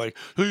now are like,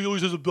 he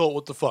always has a belt.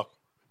 What the fuck?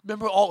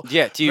 Remember all?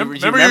 Yeah.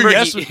 Remember your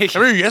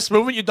yes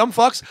movement, you dumb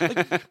fucks.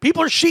 Like,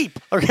 people are sheep,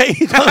 okay?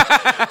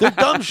 They're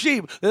dumb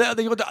sheep.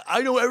 They go,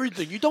 I know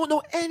everything. You don't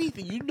know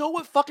anything. You know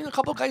what fucking a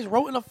couple guys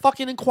wrote in a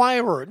fucking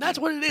Inquirer, and that's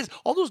what it is.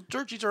 All those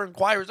dirt sheets are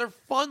Inquirers. They're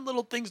fun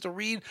little things to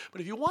read. But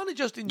if you want to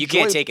just enjoy, you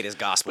can't take it as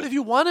gospel. But if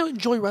you want to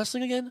enjoy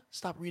wrestling again,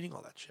 stop reading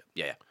all that shit.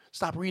 Yeah.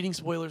 Stop reading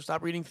spoilers.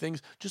 Stop reading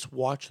things. Just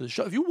watch the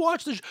show. If you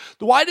watch the show,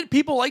 why did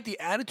people like the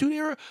Attitude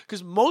Era?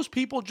 Because most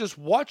people just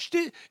watched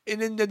it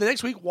and then the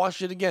next week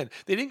watched it again.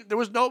 They didn't. There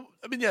was no.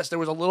 I mean, yes, there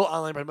was a little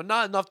online, but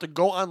not enough to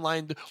go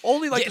online.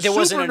 Only like the there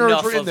wasn't super nerds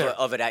enough were in there.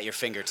 of it at your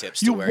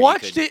fingertips. You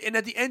watched it, and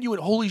at the end, you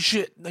went, "Holy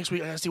shit!" Next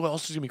week, I gotta see what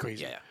else is gonna be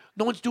crazy. Yeah.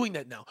 No one's doing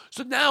that now.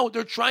 So now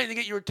they're trying to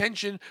get your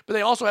attention, but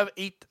they also have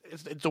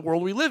it's the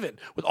world we live in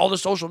with all the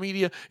social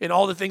media and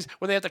all the things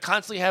where they have to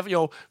constantly have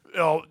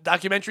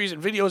documentaries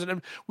and videos,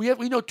 and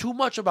we know too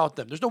much about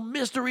them. There's no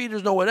mystery.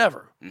 There's no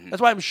whatever. Mm-hmm.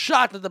 That's why I'm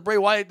shocked that the Bray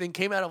Wyatt thing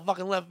came out of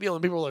fucking left field,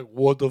 and people were like,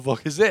 "What the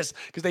fuck is this?"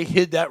 Because they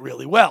hid that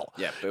really well.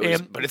 Yeah,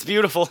 but it's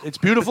beautiful. It's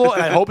beautiful,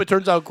 and I hope it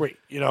turns out great.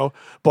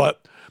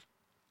 But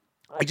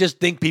I just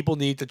think people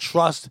need to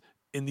trust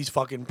in these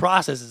fucking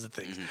processes of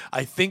things. Mm-hmm.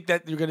 I think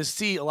that you're going to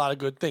see a lot of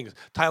good things.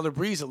 Tyler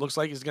Breeze, it looks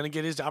like, is going to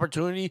get his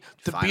opportunity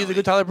to be the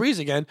good Tyler Breeze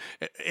again.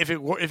 If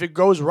it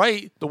goes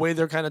right, the way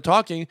they're kind of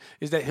talking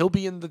is that he'll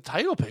be in the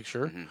title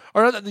picture,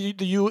 or not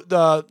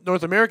the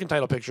North American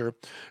title picture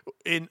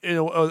in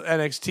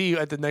NXT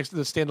at the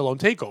standalone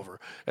takeover.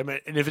 I mean,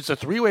 and if it's a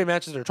 3-way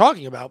match that they're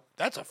talking about,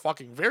 that's a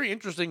fucking very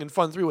interesting and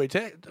fun 3-way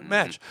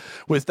match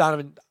with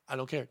Donovan. I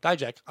don't care.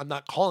 Dijak. I'm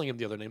not calling him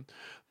the other name.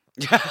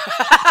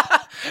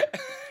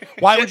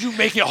 Why would you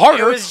make it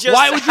harder?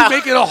 Why would you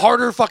make it a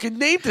harder fucking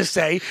name to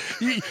say?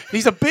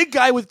 He's a big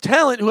guy with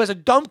talent who has a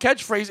dumb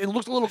catchphrase and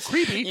looks a little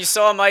creepy. You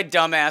saw my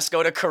dumb ass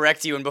go to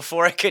correct you, and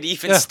before I could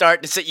even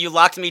start to say, you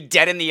locked me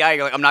dead in the eye.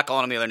 You're like, I'm not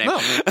calling him the other name. No.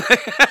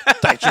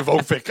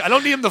 Dijakovic. I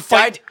don't need him to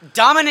fight.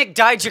 Dominic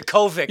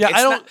Dijakovic.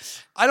 Yeah,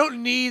 I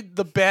don't need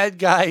the bad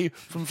guy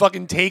from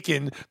fucking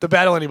Taken to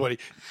battle anybody.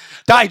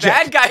 Dijak.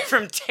 Bad guy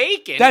from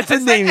Taken? That's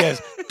his name,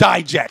 yes.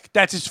 Dijak.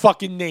 That's his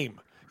fucking name.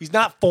 He's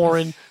not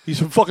foreign. He's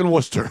from fucking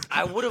Worcester.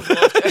 I would have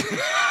loved it.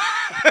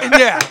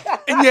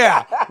 And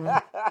yeah,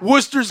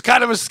 Worcester's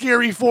kind of a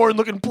scary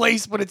foreign-looking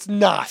place, but it's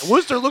not.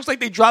 Worcester looks like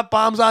they dropped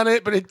bombs on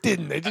it, but it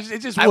didn't. It's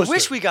just Worcester. I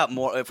wish we got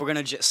more. If we're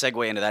gonna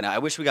segue into that now, I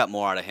wish we got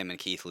more out of him and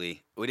Keith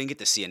Lee. We didn't get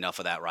to see enough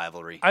of that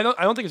rivalry. I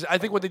don't think it's. I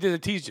think what they did, they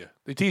teased you.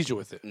 They teased you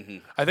with it. Mm-hmm.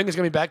 I think it's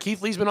gonna be back.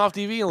 Keith Lee's been off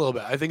TV a little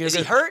bit. I think is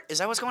he hurt? Is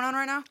that what's going on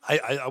right now?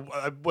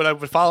 When I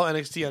would follow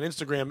NXT on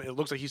Instagram, it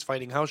looks like he's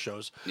fighting house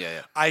shows.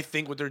 Yeah. I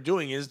think what they're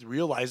doing is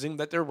realizing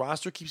that their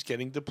roster keeps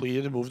getting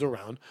depleted and moved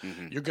around.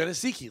 Mm-hmm. You're gonna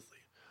see Keith Lee.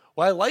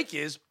 What I like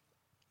is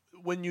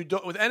when you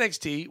don't with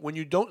NXT, when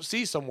you don't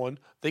see someone,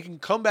 they can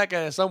come back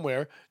at it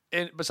somewhere,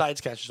 and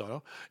besides Cassius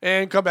Ohno,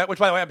 and come back. Which,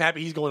 by the way, I'm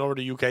happy he's going over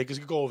to UK because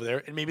you go over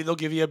there, and maybe they'll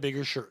give you a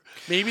bigger shirt.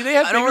 Maybe they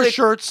have bigger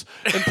shirts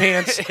and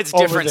pants. It's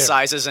different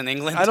sizes in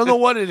England. I don't know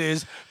what it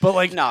is, but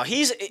like no,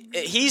 he's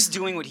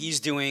doing what he's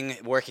doing,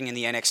 working in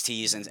the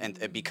NXTs,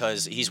 and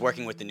because he's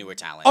working with the newer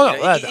talent. Oh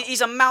no,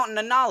 he's a mountain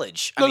of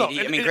knowledge.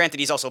 I mean, granted,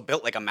 he's also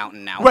built like a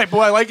mountain now. Right, but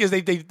what I like is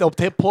they'll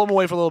pull him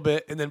away for a little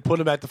bit and then put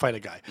him back to fight a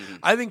guy. Mm-hmm.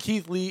 I think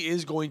Keith Lee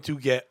is going to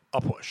get a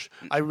push.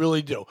 Mm-hmm. I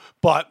really do.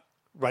 But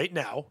right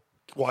now,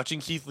 watching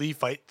Keith Lee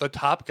fight the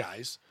top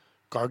guys,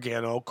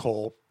 Gargano,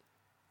 Cole.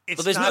 He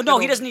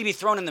doesn't need to be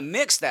thrown in the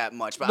mix that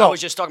much. But I was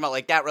just talking about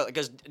like that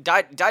because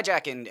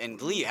Dijak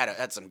and Lee had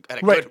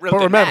a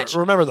good match.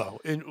 Remember though,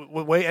 in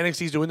the way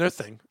NXT's doing their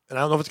thing, and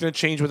I don't know if it's going to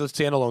change with a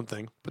standalone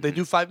thing, but they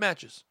do 5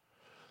 matches.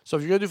 So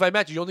if you're going to do 5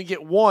 matches, you only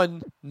get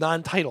one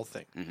non-title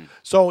thing. Mm-hmm.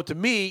 So to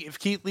me, if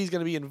Keith Lee's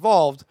going to be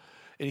involved,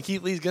 and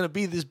Keith Lee's going to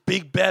be this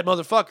big, bad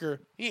motherfucker,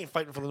 he ain't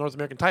fighting for the North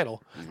American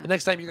title. Mm-hmm. The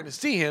next time you're going to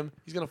see him,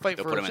 he's going to fight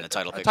for put him in the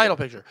title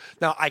picture.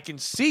 Now, I can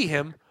see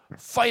him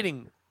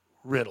fighting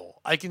Riddle.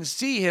 I can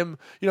see him,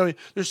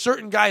 there's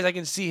certain guys I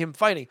can see him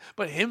fighting,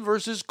 but him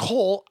versus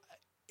Cole,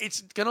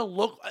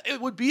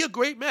 it would be a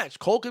great match.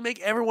 Cole can make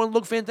everyone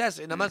look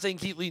fantastic. And I'm not saying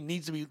Keith Lee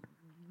needs to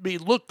be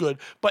look good,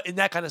 but in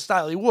that kind of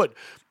style, he would.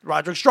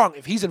 Roderick Strong,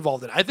 if he's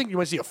involved in it, I think you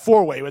might see a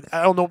 4-way.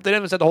 I don't know. They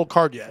haven't said the whole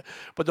card yet,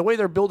 but the way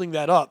they're building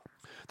that up,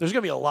 there's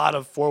going to be a lot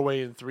of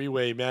 4-way and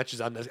 3-way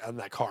matches on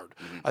that card.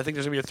 I think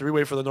there's going to be a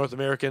 3-way for the North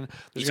American.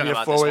 There's going to be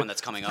a 4-way. This one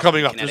that's coming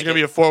up. There's going to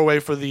be a 4-way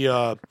for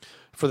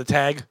the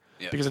tag.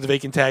 Yeah. Because of the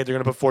vacant tag, they're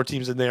going to put 4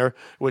 teams in there,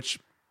 which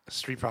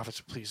Street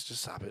Profits, please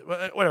just stop it.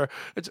 Whatever.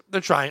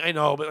 They're trying, I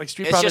know, but like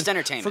Street Profits. It's just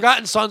entertainment.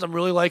 Forgotten Sons, I'm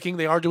really liking.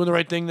 They are doing the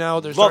right thing now.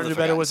 They're starting to do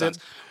better with it.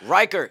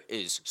 Riker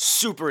is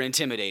super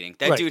intimidating.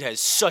 That dude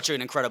has such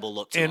an incredible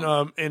look to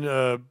him.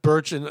 And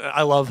Birch, and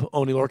I love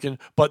Oni Lorcan,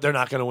 but they're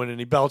not going to win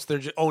any belts. They're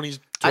just Oni's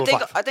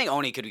 205. I think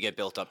Oni could get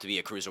built up to be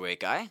a cruiserweight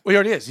guy. Well, he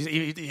already is.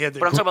 He had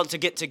but I'm talking about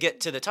to get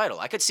to the title.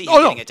 I could see him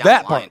getting it down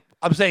that the line. Part.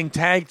 I'm saying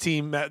tag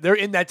team. They're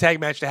in that tag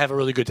match to have a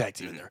really good tag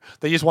team in there.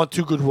 They just want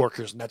 2 good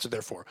workers, and that's what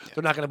they're for. Yeah.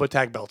 They're not going to put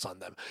tag belts on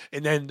them,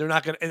 and then they're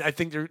not going to. And I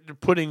think they're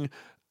putting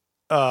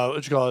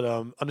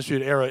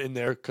Undisputed Era in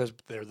there because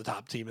they're the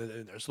top team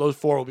in there. So those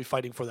 4 will be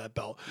fighting for that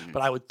belt.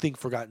 But I would think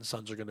Forgotten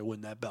Sons are going to win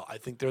that belt. I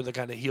think they're the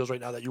kind of heels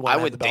right now that you want.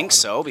 I would think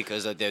so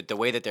because the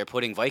way that they're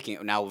putting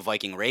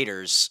Viking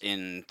Raiders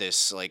in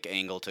this like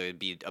angle to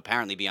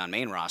apparently be on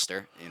main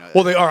roster.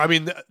 Well, they are. I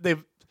mean,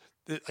 they've.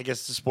 I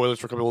guess the spoilers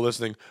for people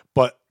listening,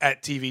 but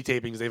at TV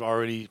tapings, they've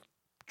already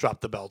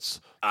dropped the belts.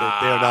 They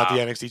are not the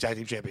NXT Tag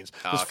Team Champions.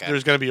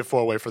 There's going to be a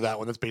 4-way for that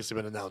one. That's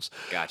basically been announced.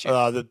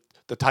 Gotcha.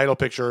 The title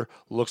picture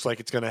looks like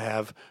it's going to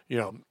have,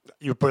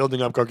 you're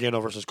building up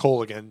Gargano versus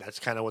Cole again. That's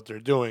kind of what they're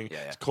doing.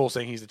 Yeah. Cole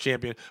saying he's the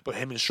champion, but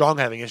him and Strong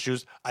having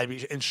issues.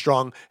 And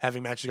Strong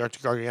having matches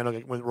Gargano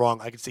that went wrong.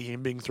 I could see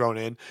him being thrown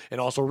in. And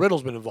also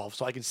Riddle's been involved.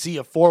 So I can see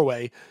a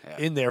 4-way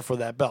in there for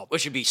that belt.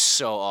 Which would be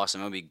so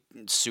awesome. It would be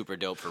super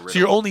dope for Riddle. So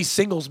your only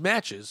singles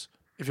matches,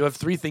 if you have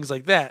 3 things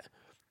like that,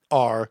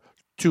 are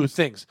 2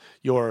 things.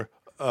 Your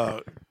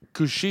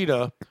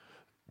Kushida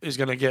is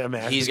going to get a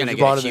match. He's going to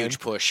get a huge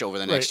push over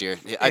the next year.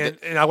 And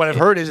what I've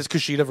heard is it's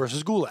Kushida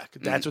versus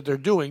Gulak. That's what they're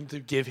doing to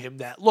give him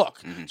that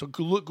look. So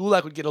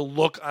Gulak would get a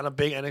look on a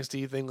big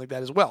NXT thing like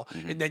that as well.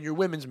 And then your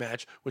women's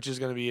match, which is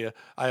going to be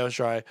Io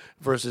Shirai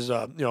versus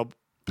Baszler.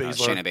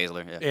 Shayna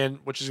Baszler, yeah. And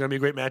which is going to be a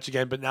great match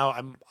again. But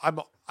now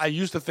I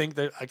used to think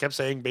that I kept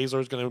saying Baszler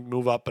is going to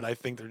move up, but I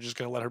think they're just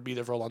going to let her be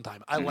there for a long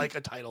time. I like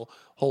a title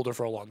holder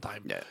for a long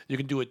time. Yeah. You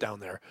can do it down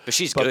there. But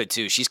she's good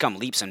too. She's come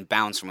leaps and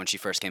bounds from when she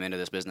first came into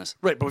this business.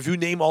 Right, but if you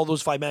name all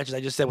those 5 matches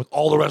I just said with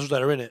all the wrestlers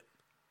that are in it,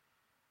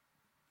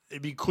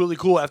 it'd be really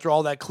cool after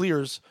all that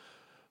clears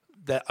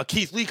that a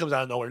Keith Lee comes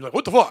out of nowhere. You're like,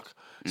 what the fuck?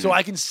 So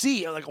I can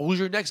see, like, who's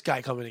your next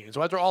guy coming in?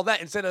 So after all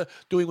that, instead of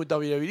doing what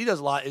WWE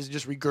does a lot, is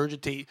just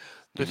regurgitate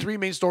the 3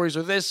 main stories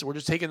are this. We're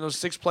just taking those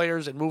 6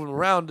 players and moving them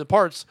around the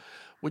parts.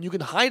 When you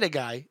can hide a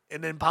guy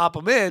and then pop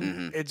him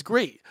in, it's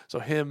great. So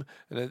him,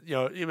 and then,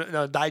 even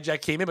Dijak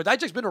came in, but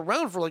Dijak's been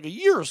around for like a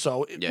year or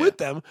so with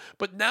them.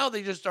 But now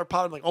they just start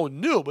popping like, oh,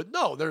 new. But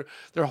no,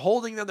 they're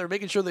holding them. They're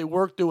making sure they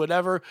work, do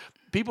whatever.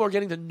 People are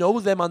getting to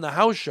know them on the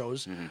house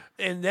shows,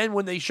 and then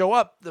when they show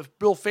up, the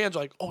real fans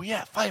are like, oh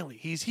yeah, finally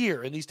he's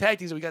here. And these tag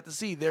teams that we got to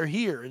see, they're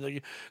here,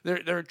 and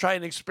they're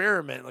trying to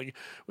experiment. Like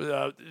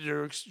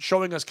they're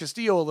showing us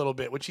Castillo a little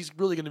bit, which he's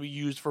really going to be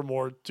used for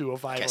more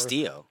 205.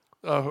 Castillo.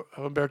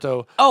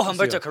 Humberto. Oh,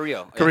 Humberto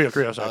Carrillo.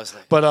 Carrillo, sorry.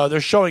 But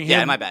they're showing him.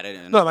 Yeah, my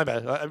bad. No, my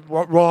bad.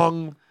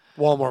 Wrong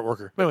Walmart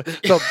worker. Anyway,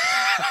 so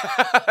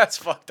that's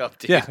fucked up,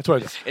 dude. Yeah, that's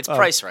what it is. It's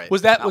price right.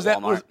 Was that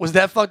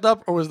fucked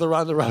up, or was the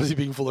Ronda Rousey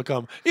being full of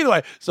cum? Either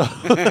way, so.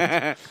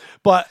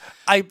 But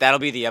that'll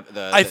be the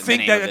I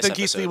think that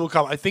Keith Lee will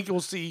come. I think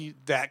we'll see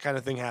that kind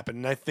of thing happen,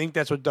 and I think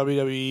that's what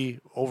WWE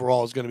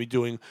overall is going to be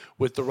doing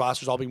with the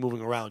rosters all being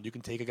moving around. You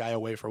can take a guy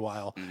away for a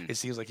while. It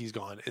seems like he's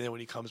gone, and then when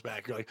he comes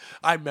back, you're like,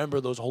 I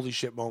remember those holy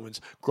shit moments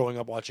growing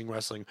up watching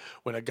wrestling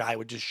when a guy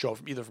would just show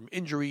from either from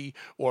injury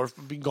or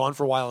from being gone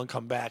for a while and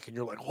come back, and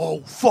you're like, oh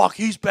fuck,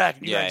 he's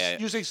back. And you're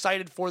just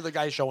excited for the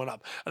guy showing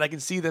up, and I can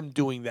see them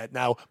doing that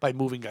now by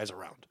moving guys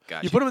around.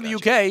 You put him in the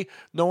UK,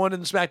 no one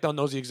in SmackDown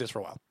knows he exists for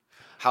a while.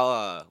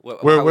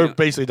 We're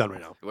basically done right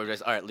now. All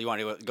right, you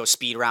want to go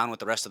speed round with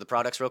the rest of the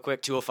products real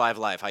quick? 205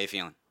 Live, how you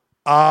feeling?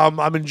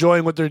 I'm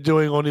enjoying what they're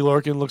doing. Oni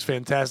Lorcan looks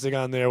fantastic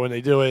on there when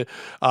they do it.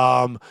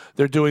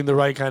 They're doing the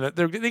right kind of.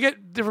 They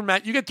get different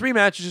match. You get 3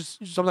 matches,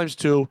 sometimes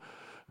 2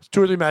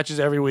 or 3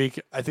 matches every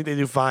week. I think they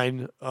do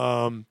fine.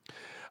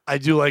 I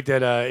do like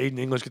that Aiden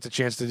English gets a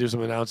chance to do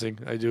some announcing.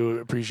 I do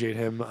appreciate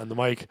him on the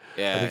mic.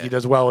 Yeah, I think he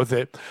does well with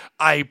it.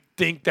 I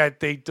think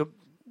that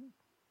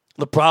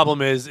the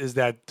problem is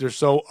that they're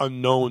so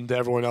unknown to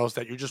everyone else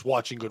that you're just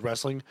watching good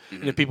wrestling.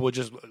 And if people would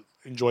just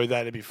enjoy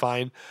that, it'd be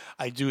fine.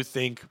 I do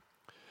think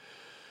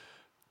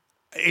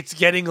it's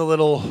getting a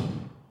little...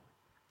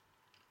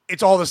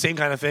 It's all the same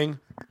kind of thing.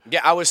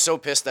 Yeah, I was so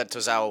pissed that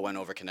Tozawa went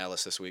over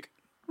Kanellis this week.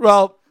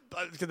 Well,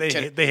 they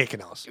hate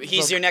Kanellis.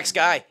 He's your next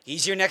guy.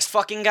 He's your next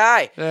fucking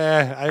guy.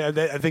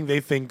 I think they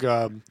think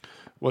Davari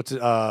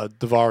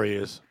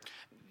is.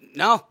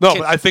 No. No,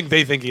 but I think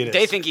they think he is.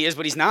 They think he is,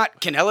 but he's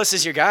not. Kanellis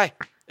is your guy.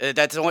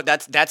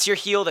 That's your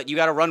heel that you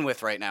got to run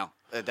with right now.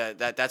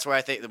 That's where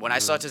I think when I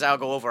saw Tozawa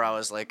go over, I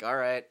was like, all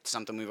right,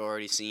 something we've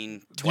already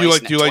seen twice.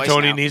 Do you like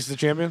Tony now. Nese the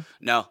champion?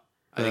 No.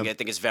 I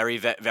think it's very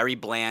very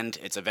bland.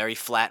 It's a very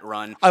flat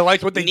run. I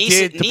liked what they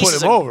did to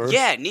put him over.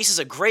 Yeah, Nese is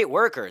a great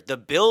worker. The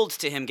build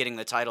to him getting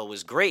the title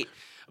was great,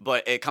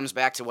 but it comes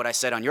back to what I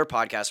said on your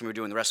podcast when we were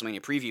doing the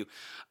WrestleMania preview.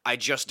 I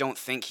just don't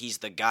think he's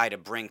the guy to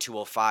bring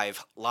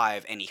 205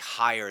 Live any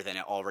higher than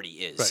it already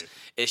is. Right.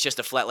 It's just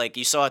a flat, like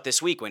you saw it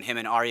this week when him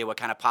and Arya were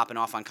kind of popping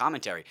off on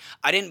commentary.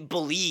 I didn't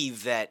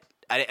believe that.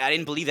 I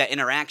didn't believe that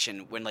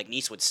interaction when like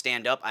Nese would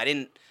stand up. I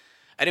didn't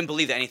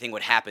believe that anything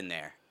would happen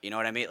there. You know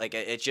what I mean? Like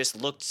it just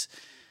looked.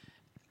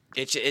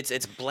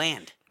 It's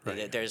bland.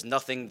 Right. There's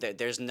nothing.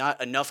 There's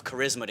not enough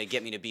charisma to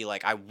get me to be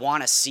like, I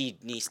want to see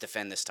Nese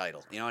defend this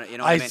title. You know what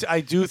I mean?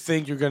 I do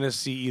think you're going to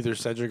see either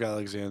Cedric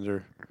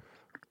Alexander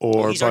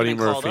or Buddy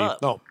Murphy.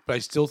 No, but I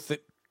still think.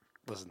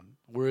 Listen,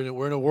 we're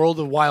in a world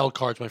of wild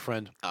cards, my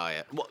friend. Oh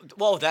yeah.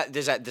 Well,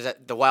 does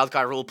that the wild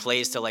card rule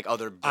plays to like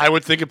other. I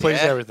would think it plays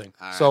to everything.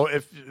 Right. So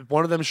if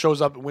one of them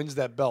shows up and wins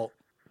that belt,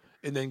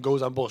 and then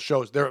goes on both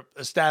shows, they're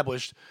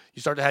established. You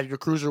start to have your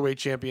cruiserweight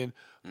champion.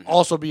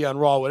 Also be on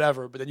Raw,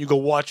 whatever, but then you go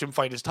watch him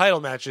fight his title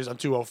matches on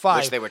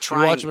 205. Which they were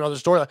trying. You watch him in other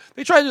storyline.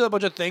 They tried to do a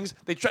bunch of things.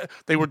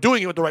 They were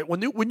doing it with the right.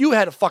 When you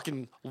had a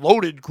fucking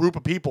loaded group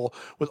of people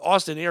with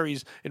Austin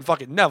Aries and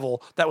fucking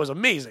Neville, that was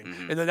amazing.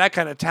 And then that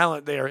kind of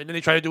talent there. And then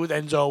they tried to do with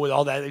Enzo with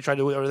all that. They tried to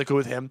do whatever they could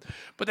with him,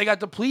 but they got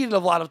depleted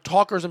of a lot of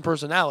talkers and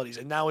personalities.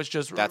 And now it's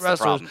just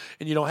wrestlers,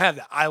 and you don't have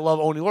that. I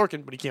love Oney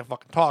Lorcan, but he can't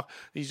fucking talk.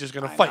 He's just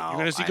gonna fight. You're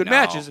gonna see good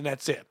matches, and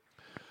that's it.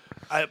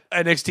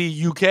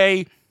 NXT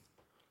UK.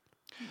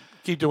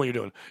 Keep doing what you're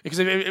doing because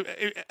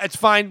it's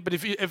fine. But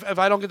if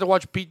I don't get to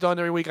watch Pete Dunne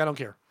every week, I don't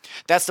care.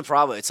 That's the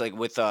problem. It's like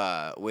with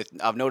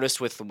I've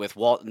noticed with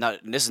Walt.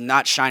 This is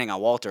not shining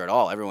on Walter at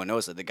all. Everyone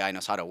knows that the guy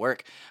knows how to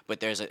work.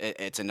 But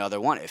it's another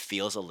one. It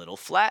feels a little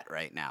flat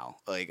right now.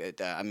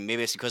 Like I mean,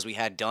 maybe it's because we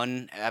had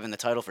Dunne having the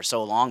title for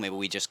so long. Maybe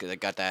we just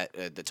got that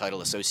the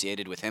title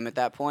associated with him at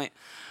that point.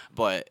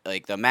 But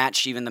like the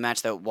match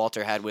that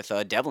Walter had with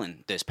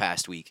Devlin this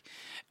past week,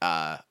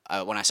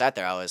 when I sat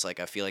there, I was like,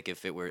 I feel like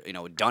if it were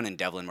Dunne and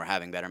Devlin were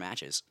having better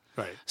matches.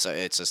 Right. So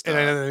it's just. And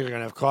I know they're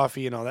gonna have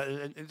coffee and all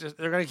that.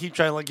 They're gonna keep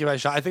trying to give it a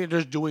shot. I think they're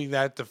just doing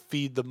that to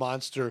feed the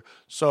monster.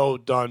 So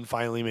Dunne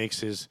finally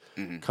makes his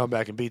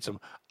comeback and beats him.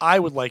 I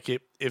would like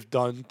it if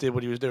Dunne did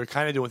what they were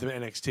kind of doing with him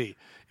in NXT.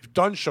 If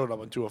Dunne showed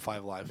up on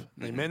 205 Live,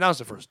 they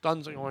announced it first.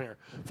 Dunne's like, here,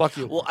 fuck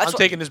you. Well, I'm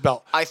taking this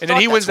belt. And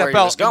then he wins that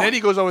belt. And then he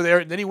goes over there,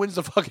 and then he wins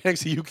the fucking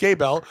NXT UK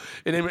belt,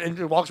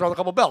 and walks around with a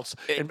couple belts.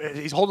 And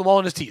he's holding them all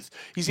in his teeth.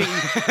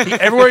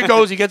 Everywhere he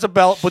goes, he gets a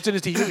belt, puts it in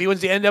his teeth. He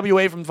wins the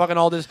NWA from fucking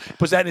all this,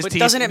 puts that in his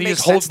teeth. Doesn't it make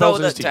sense, though,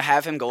 to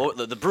have him go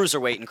the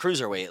bruiserweight and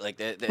cruiserweight? Like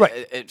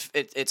right.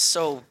 It's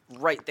so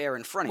right there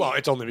in front of you. Well,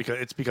 it's only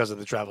because of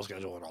the travel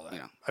schedule and all that.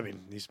 Yeah. I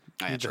mean,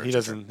 he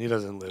doesn't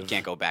live. You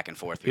can't go back and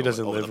forth. He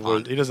doesn't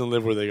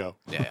live where they go.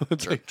 Yeah.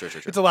 True.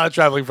 It's a lot of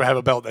traveling for have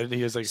a belt. And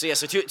he is like, so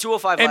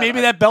 205. And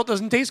maybe that belt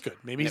doesn't taste good.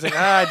 Maybe he's like,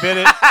 I bit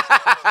it.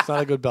 It's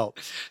not a good belt.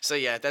 So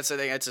yeah, that's the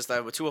thing. It's just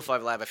with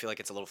 205 Live, I feel like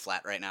it's a little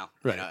flat right now.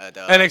 Right.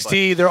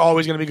 NXT, they're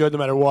always going to be good no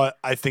matter what.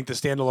 I think the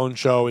standalone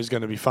show is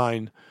going to be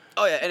fine.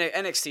 Oh yeah,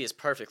 and NXT is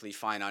perfectly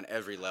fine on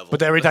every level.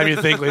 But every time you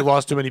think they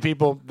lost too many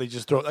people, they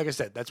just throw. Like I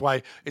said, that's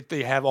why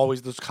they have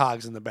always those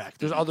cogs in the back.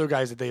 There's other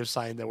guys that they have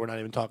signed that we're not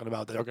even talking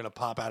about that are going to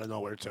pop out of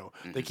nowhere too.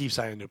 They keep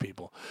signing new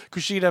people.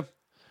 Kushida.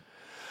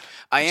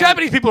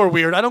 Japanese people are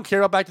weird. I don't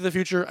care about Back to the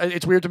Future.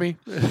 It's weird to me.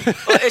 Well,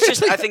 it's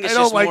just I think it's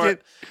just like more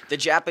it. The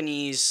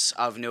Japanese.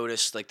 I've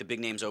noticed like the big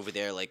names over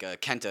there, like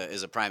Kenta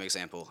is a prime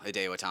example.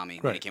 Hideo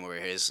Itami when he came over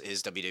here, his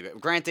WWE.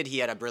 Granted, he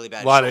had a really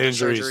bad lot of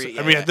injuries. Surgery.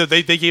 I mean,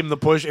 they gave him the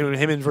push, and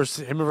him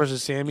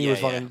versus Sammy was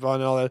fucking fun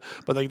and all that.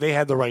 But like they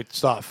had the right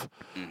stuff.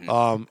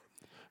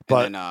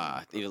 But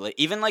then,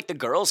 even like the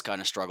girls kind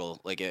of struggle,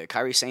 like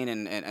Kairi Sane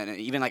and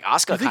even like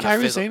Asuka. You think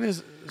Kairi Sane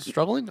is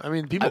struggling? I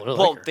mean, people. Really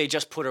well, like her. they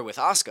just put her with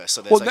Asuka,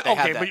 so that's like they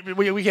had that. But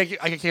we can't.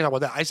 I can't talk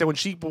about that. I said when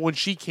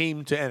she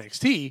came to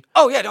NXT.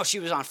 Oh yeah, no, she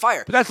was on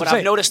fire. But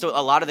I've noticed a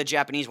lot of the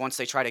Japanese once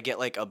they try to get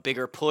like a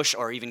bigger push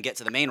or even get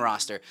to the main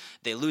roster,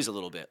 they lose a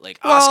little bit. Like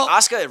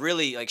Asuka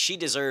really like she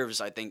deserves,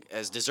 I think,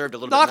 has deserved a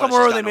little bit more.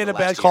 Nakamura, they made a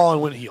bad call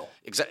and went heel.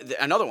 Exactly,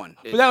 another one.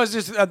 But that was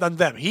just on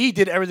them. He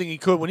did everything he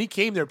could when he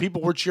came there.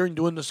 People were cheering,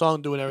 doing the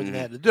song, doing everything they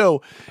had to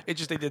do. It's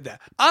just they did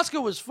that.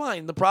 Asuka was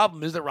fine. The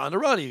problem is that Ronda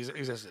Rousey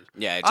existed.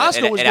 Yeah,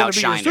 Asuka was going to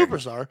be your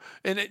superstar,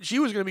 and she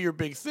was going to be your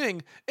big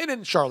thing, and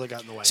then Charlotte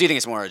got in the way. So you think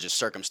it's more just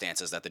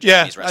circumstances that the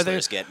Japanese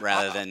wrestlers get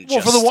rather than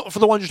for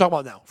the ones you're talking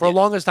about now. For the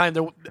longest time,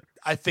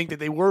 I think that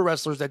they were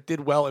wrestlers that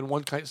did well in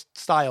one kind of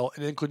style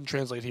and then couldn't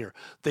translate here.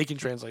 They can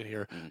translate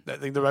here. I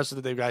think the rest of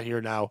that they've got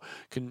here now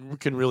can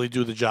really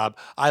do the job.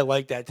 I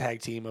like that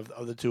tag team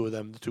of the two of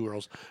them, the two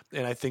girls,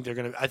 and I think they're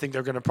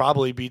gonna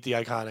probably beat the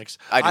Iconics.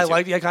 I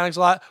like the Iconics a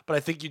lot, but I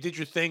think you did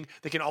your thing.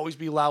 They can always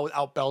be loud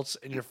without belts,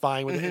 and you're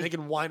fine with it. And they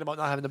can whine about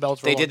not having the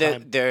belts for a long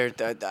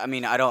time. I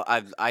mean,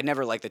 I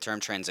never like the term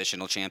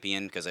transitional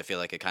champion because I feel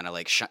like it kind of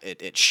like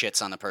it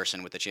shits on the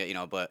person with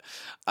the but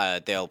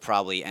they'll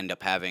probably end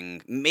up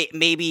having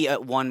maybe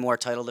one more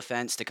title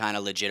defense to kind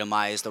of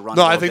legitimize the run.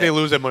 No, I think they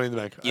lose that Money in the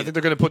Bank. I think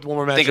they're going to put one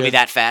more match. Think it'll be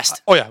that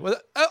fast? Oh yeah.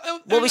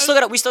 Well, we still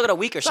got a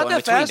week or so in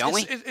between, fast. don't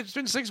we? It's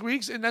been 6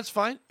 weeks, and that's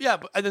fine. Yeah,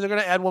 and then they're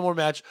going to add one more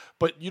match,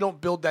 but you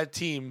don't build that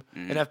team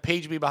and have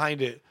Paige be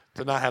behind it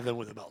to not have them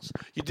win the belts.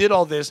 You did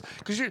all this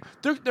because the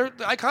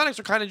Iconics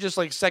are kind of just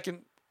like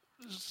second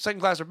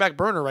class or back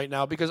burner right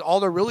now because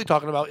all they're really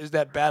talking about is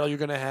that battle you're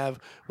going to have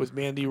with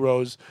Mandy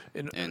Rose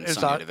and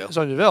Sonya Deville.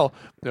 Sonya Deville.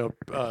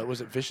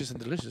 Was it Vicious and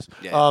Delicious?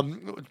 Yeah.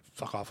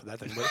 Fuck off with that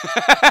thing.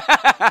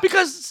 But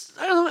because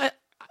I don't know,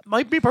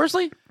 might be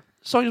personally,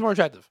 Sonya's more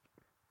attractive.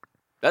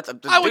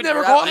 I would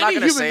never call any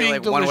human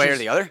being delicious. One way or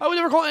the other. I would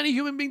never call any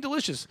human being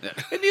delicious,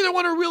 and neither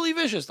one are really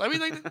vicious. I mean,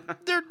 they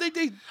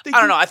I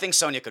don't know. I think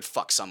Sonya could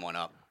fuck someone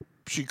up.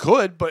 She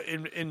could, but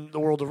in the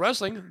world of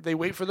wrestling, they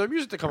wait for their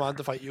music to come on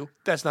to fight you.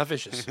 That's not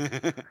vicious.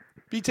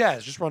 Be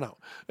Taz, just run out.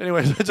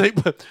 Anyways,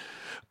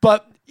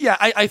 but yeah,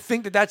 I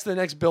think that's the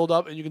next build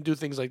up, and you can do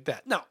things like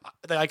that. Now,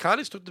 the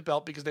Iconics took the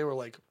belt because they were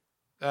like,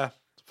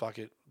 fuck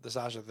it. The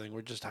Sasha thing,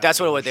 we're just tired. That's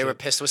what it was. They were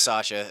pissed with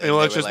Sasha.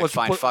 And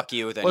fine, fuck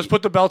you. Then let's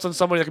put the belts on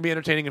somebody that can be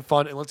entertaining and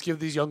fun, and let's give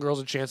these young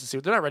girls a chance to see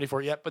what they're not ready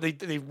for it yet. But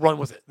they run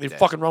with it. They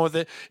fucking run with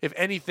it. If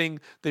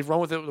anything, they've run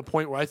with it to the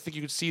point where I think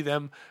you could see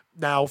them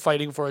now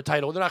fighting for a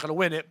title. They're not going to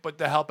win it, but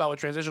to help out with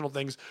transitional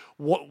things,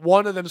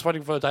 one of them is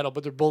fighting for the title,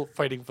 but they're both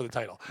fighting for the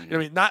title. You know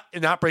what I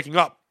mean? Not breaking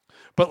up,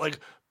 but like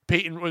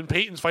when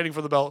Peyton's fighting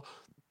for the belt.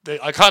 The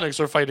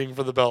Iconics are fighting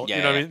for the belt,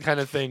 what I mean, kind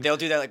of thing. They'll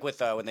do that like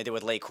with when they did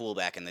with Lay Cool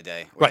back in the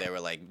day, where they were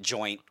like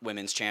joint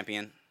women's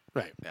champion.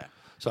 Right. Yeah.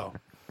 So.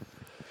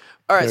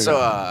 All right.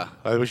 So.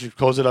 We should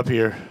close it up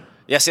here.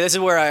 Yeah. See, this is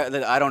where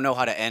I don't know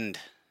how to end.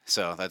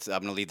 So I'm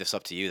gonna leave this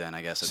up to you then,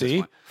 I guess. At this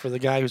point. For the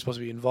guy who's supposed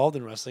to be involved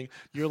in wrestling,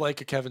 you're like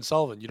a Kevin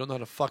Sullivan. You don't know how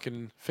to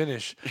fucking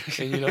finish,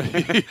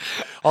 and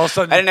all of a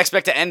sudden I didn't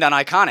expect to end on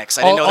Iconics.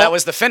 I didn't know that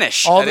was the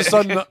finish. All of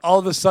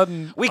a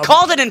sudden, we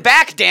called it in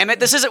back. Damn it!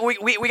 This isn't.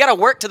 We got to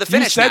work to the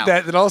finish. You said now.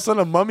 that, then all of a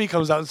sudden a mummy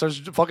comes out and starts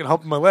fucking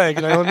humping my leg,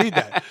 and I don't need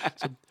that.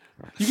 So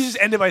you can just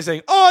end it by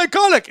saying, "Oh,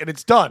 Iconic," and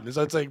it's done.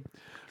 So it's like.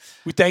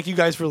 We thank you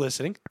guys for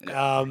listening.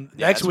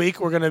 Next week,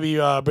 we're going to be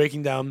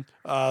breaking down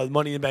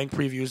Money in the Bank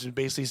previews and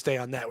basically stay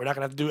on that. We're not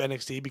going to have to do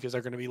NXT because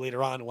they're going to be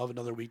later on. We'll have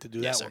another week to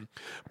do that one.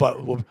 But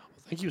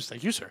thank you,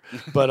 sir.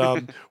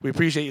 But we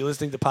appreciate you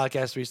listening to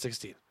Podcast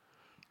 316.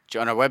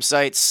 Join our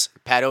websites,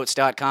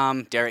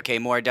 patotes.com,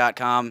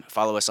 DerekKMoore.com.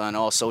 Follow us on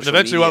all social media.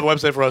 Eventually, we'll have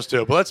a website for us,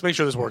 too. But let's make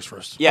sure this works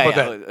first.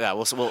 Yeah.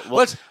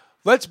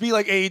 Let's be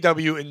like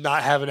AEW and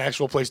not have an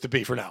actual place to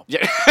be for now.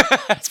 Yeah,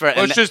 that's right.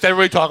 Let's just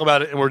everybody talk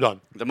about it and we're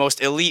done. The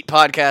most elite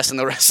podcast in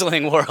the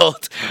wrestling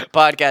world,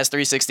 Podcast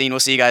 316.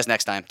 We'll see you guys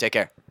next time. Take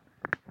care.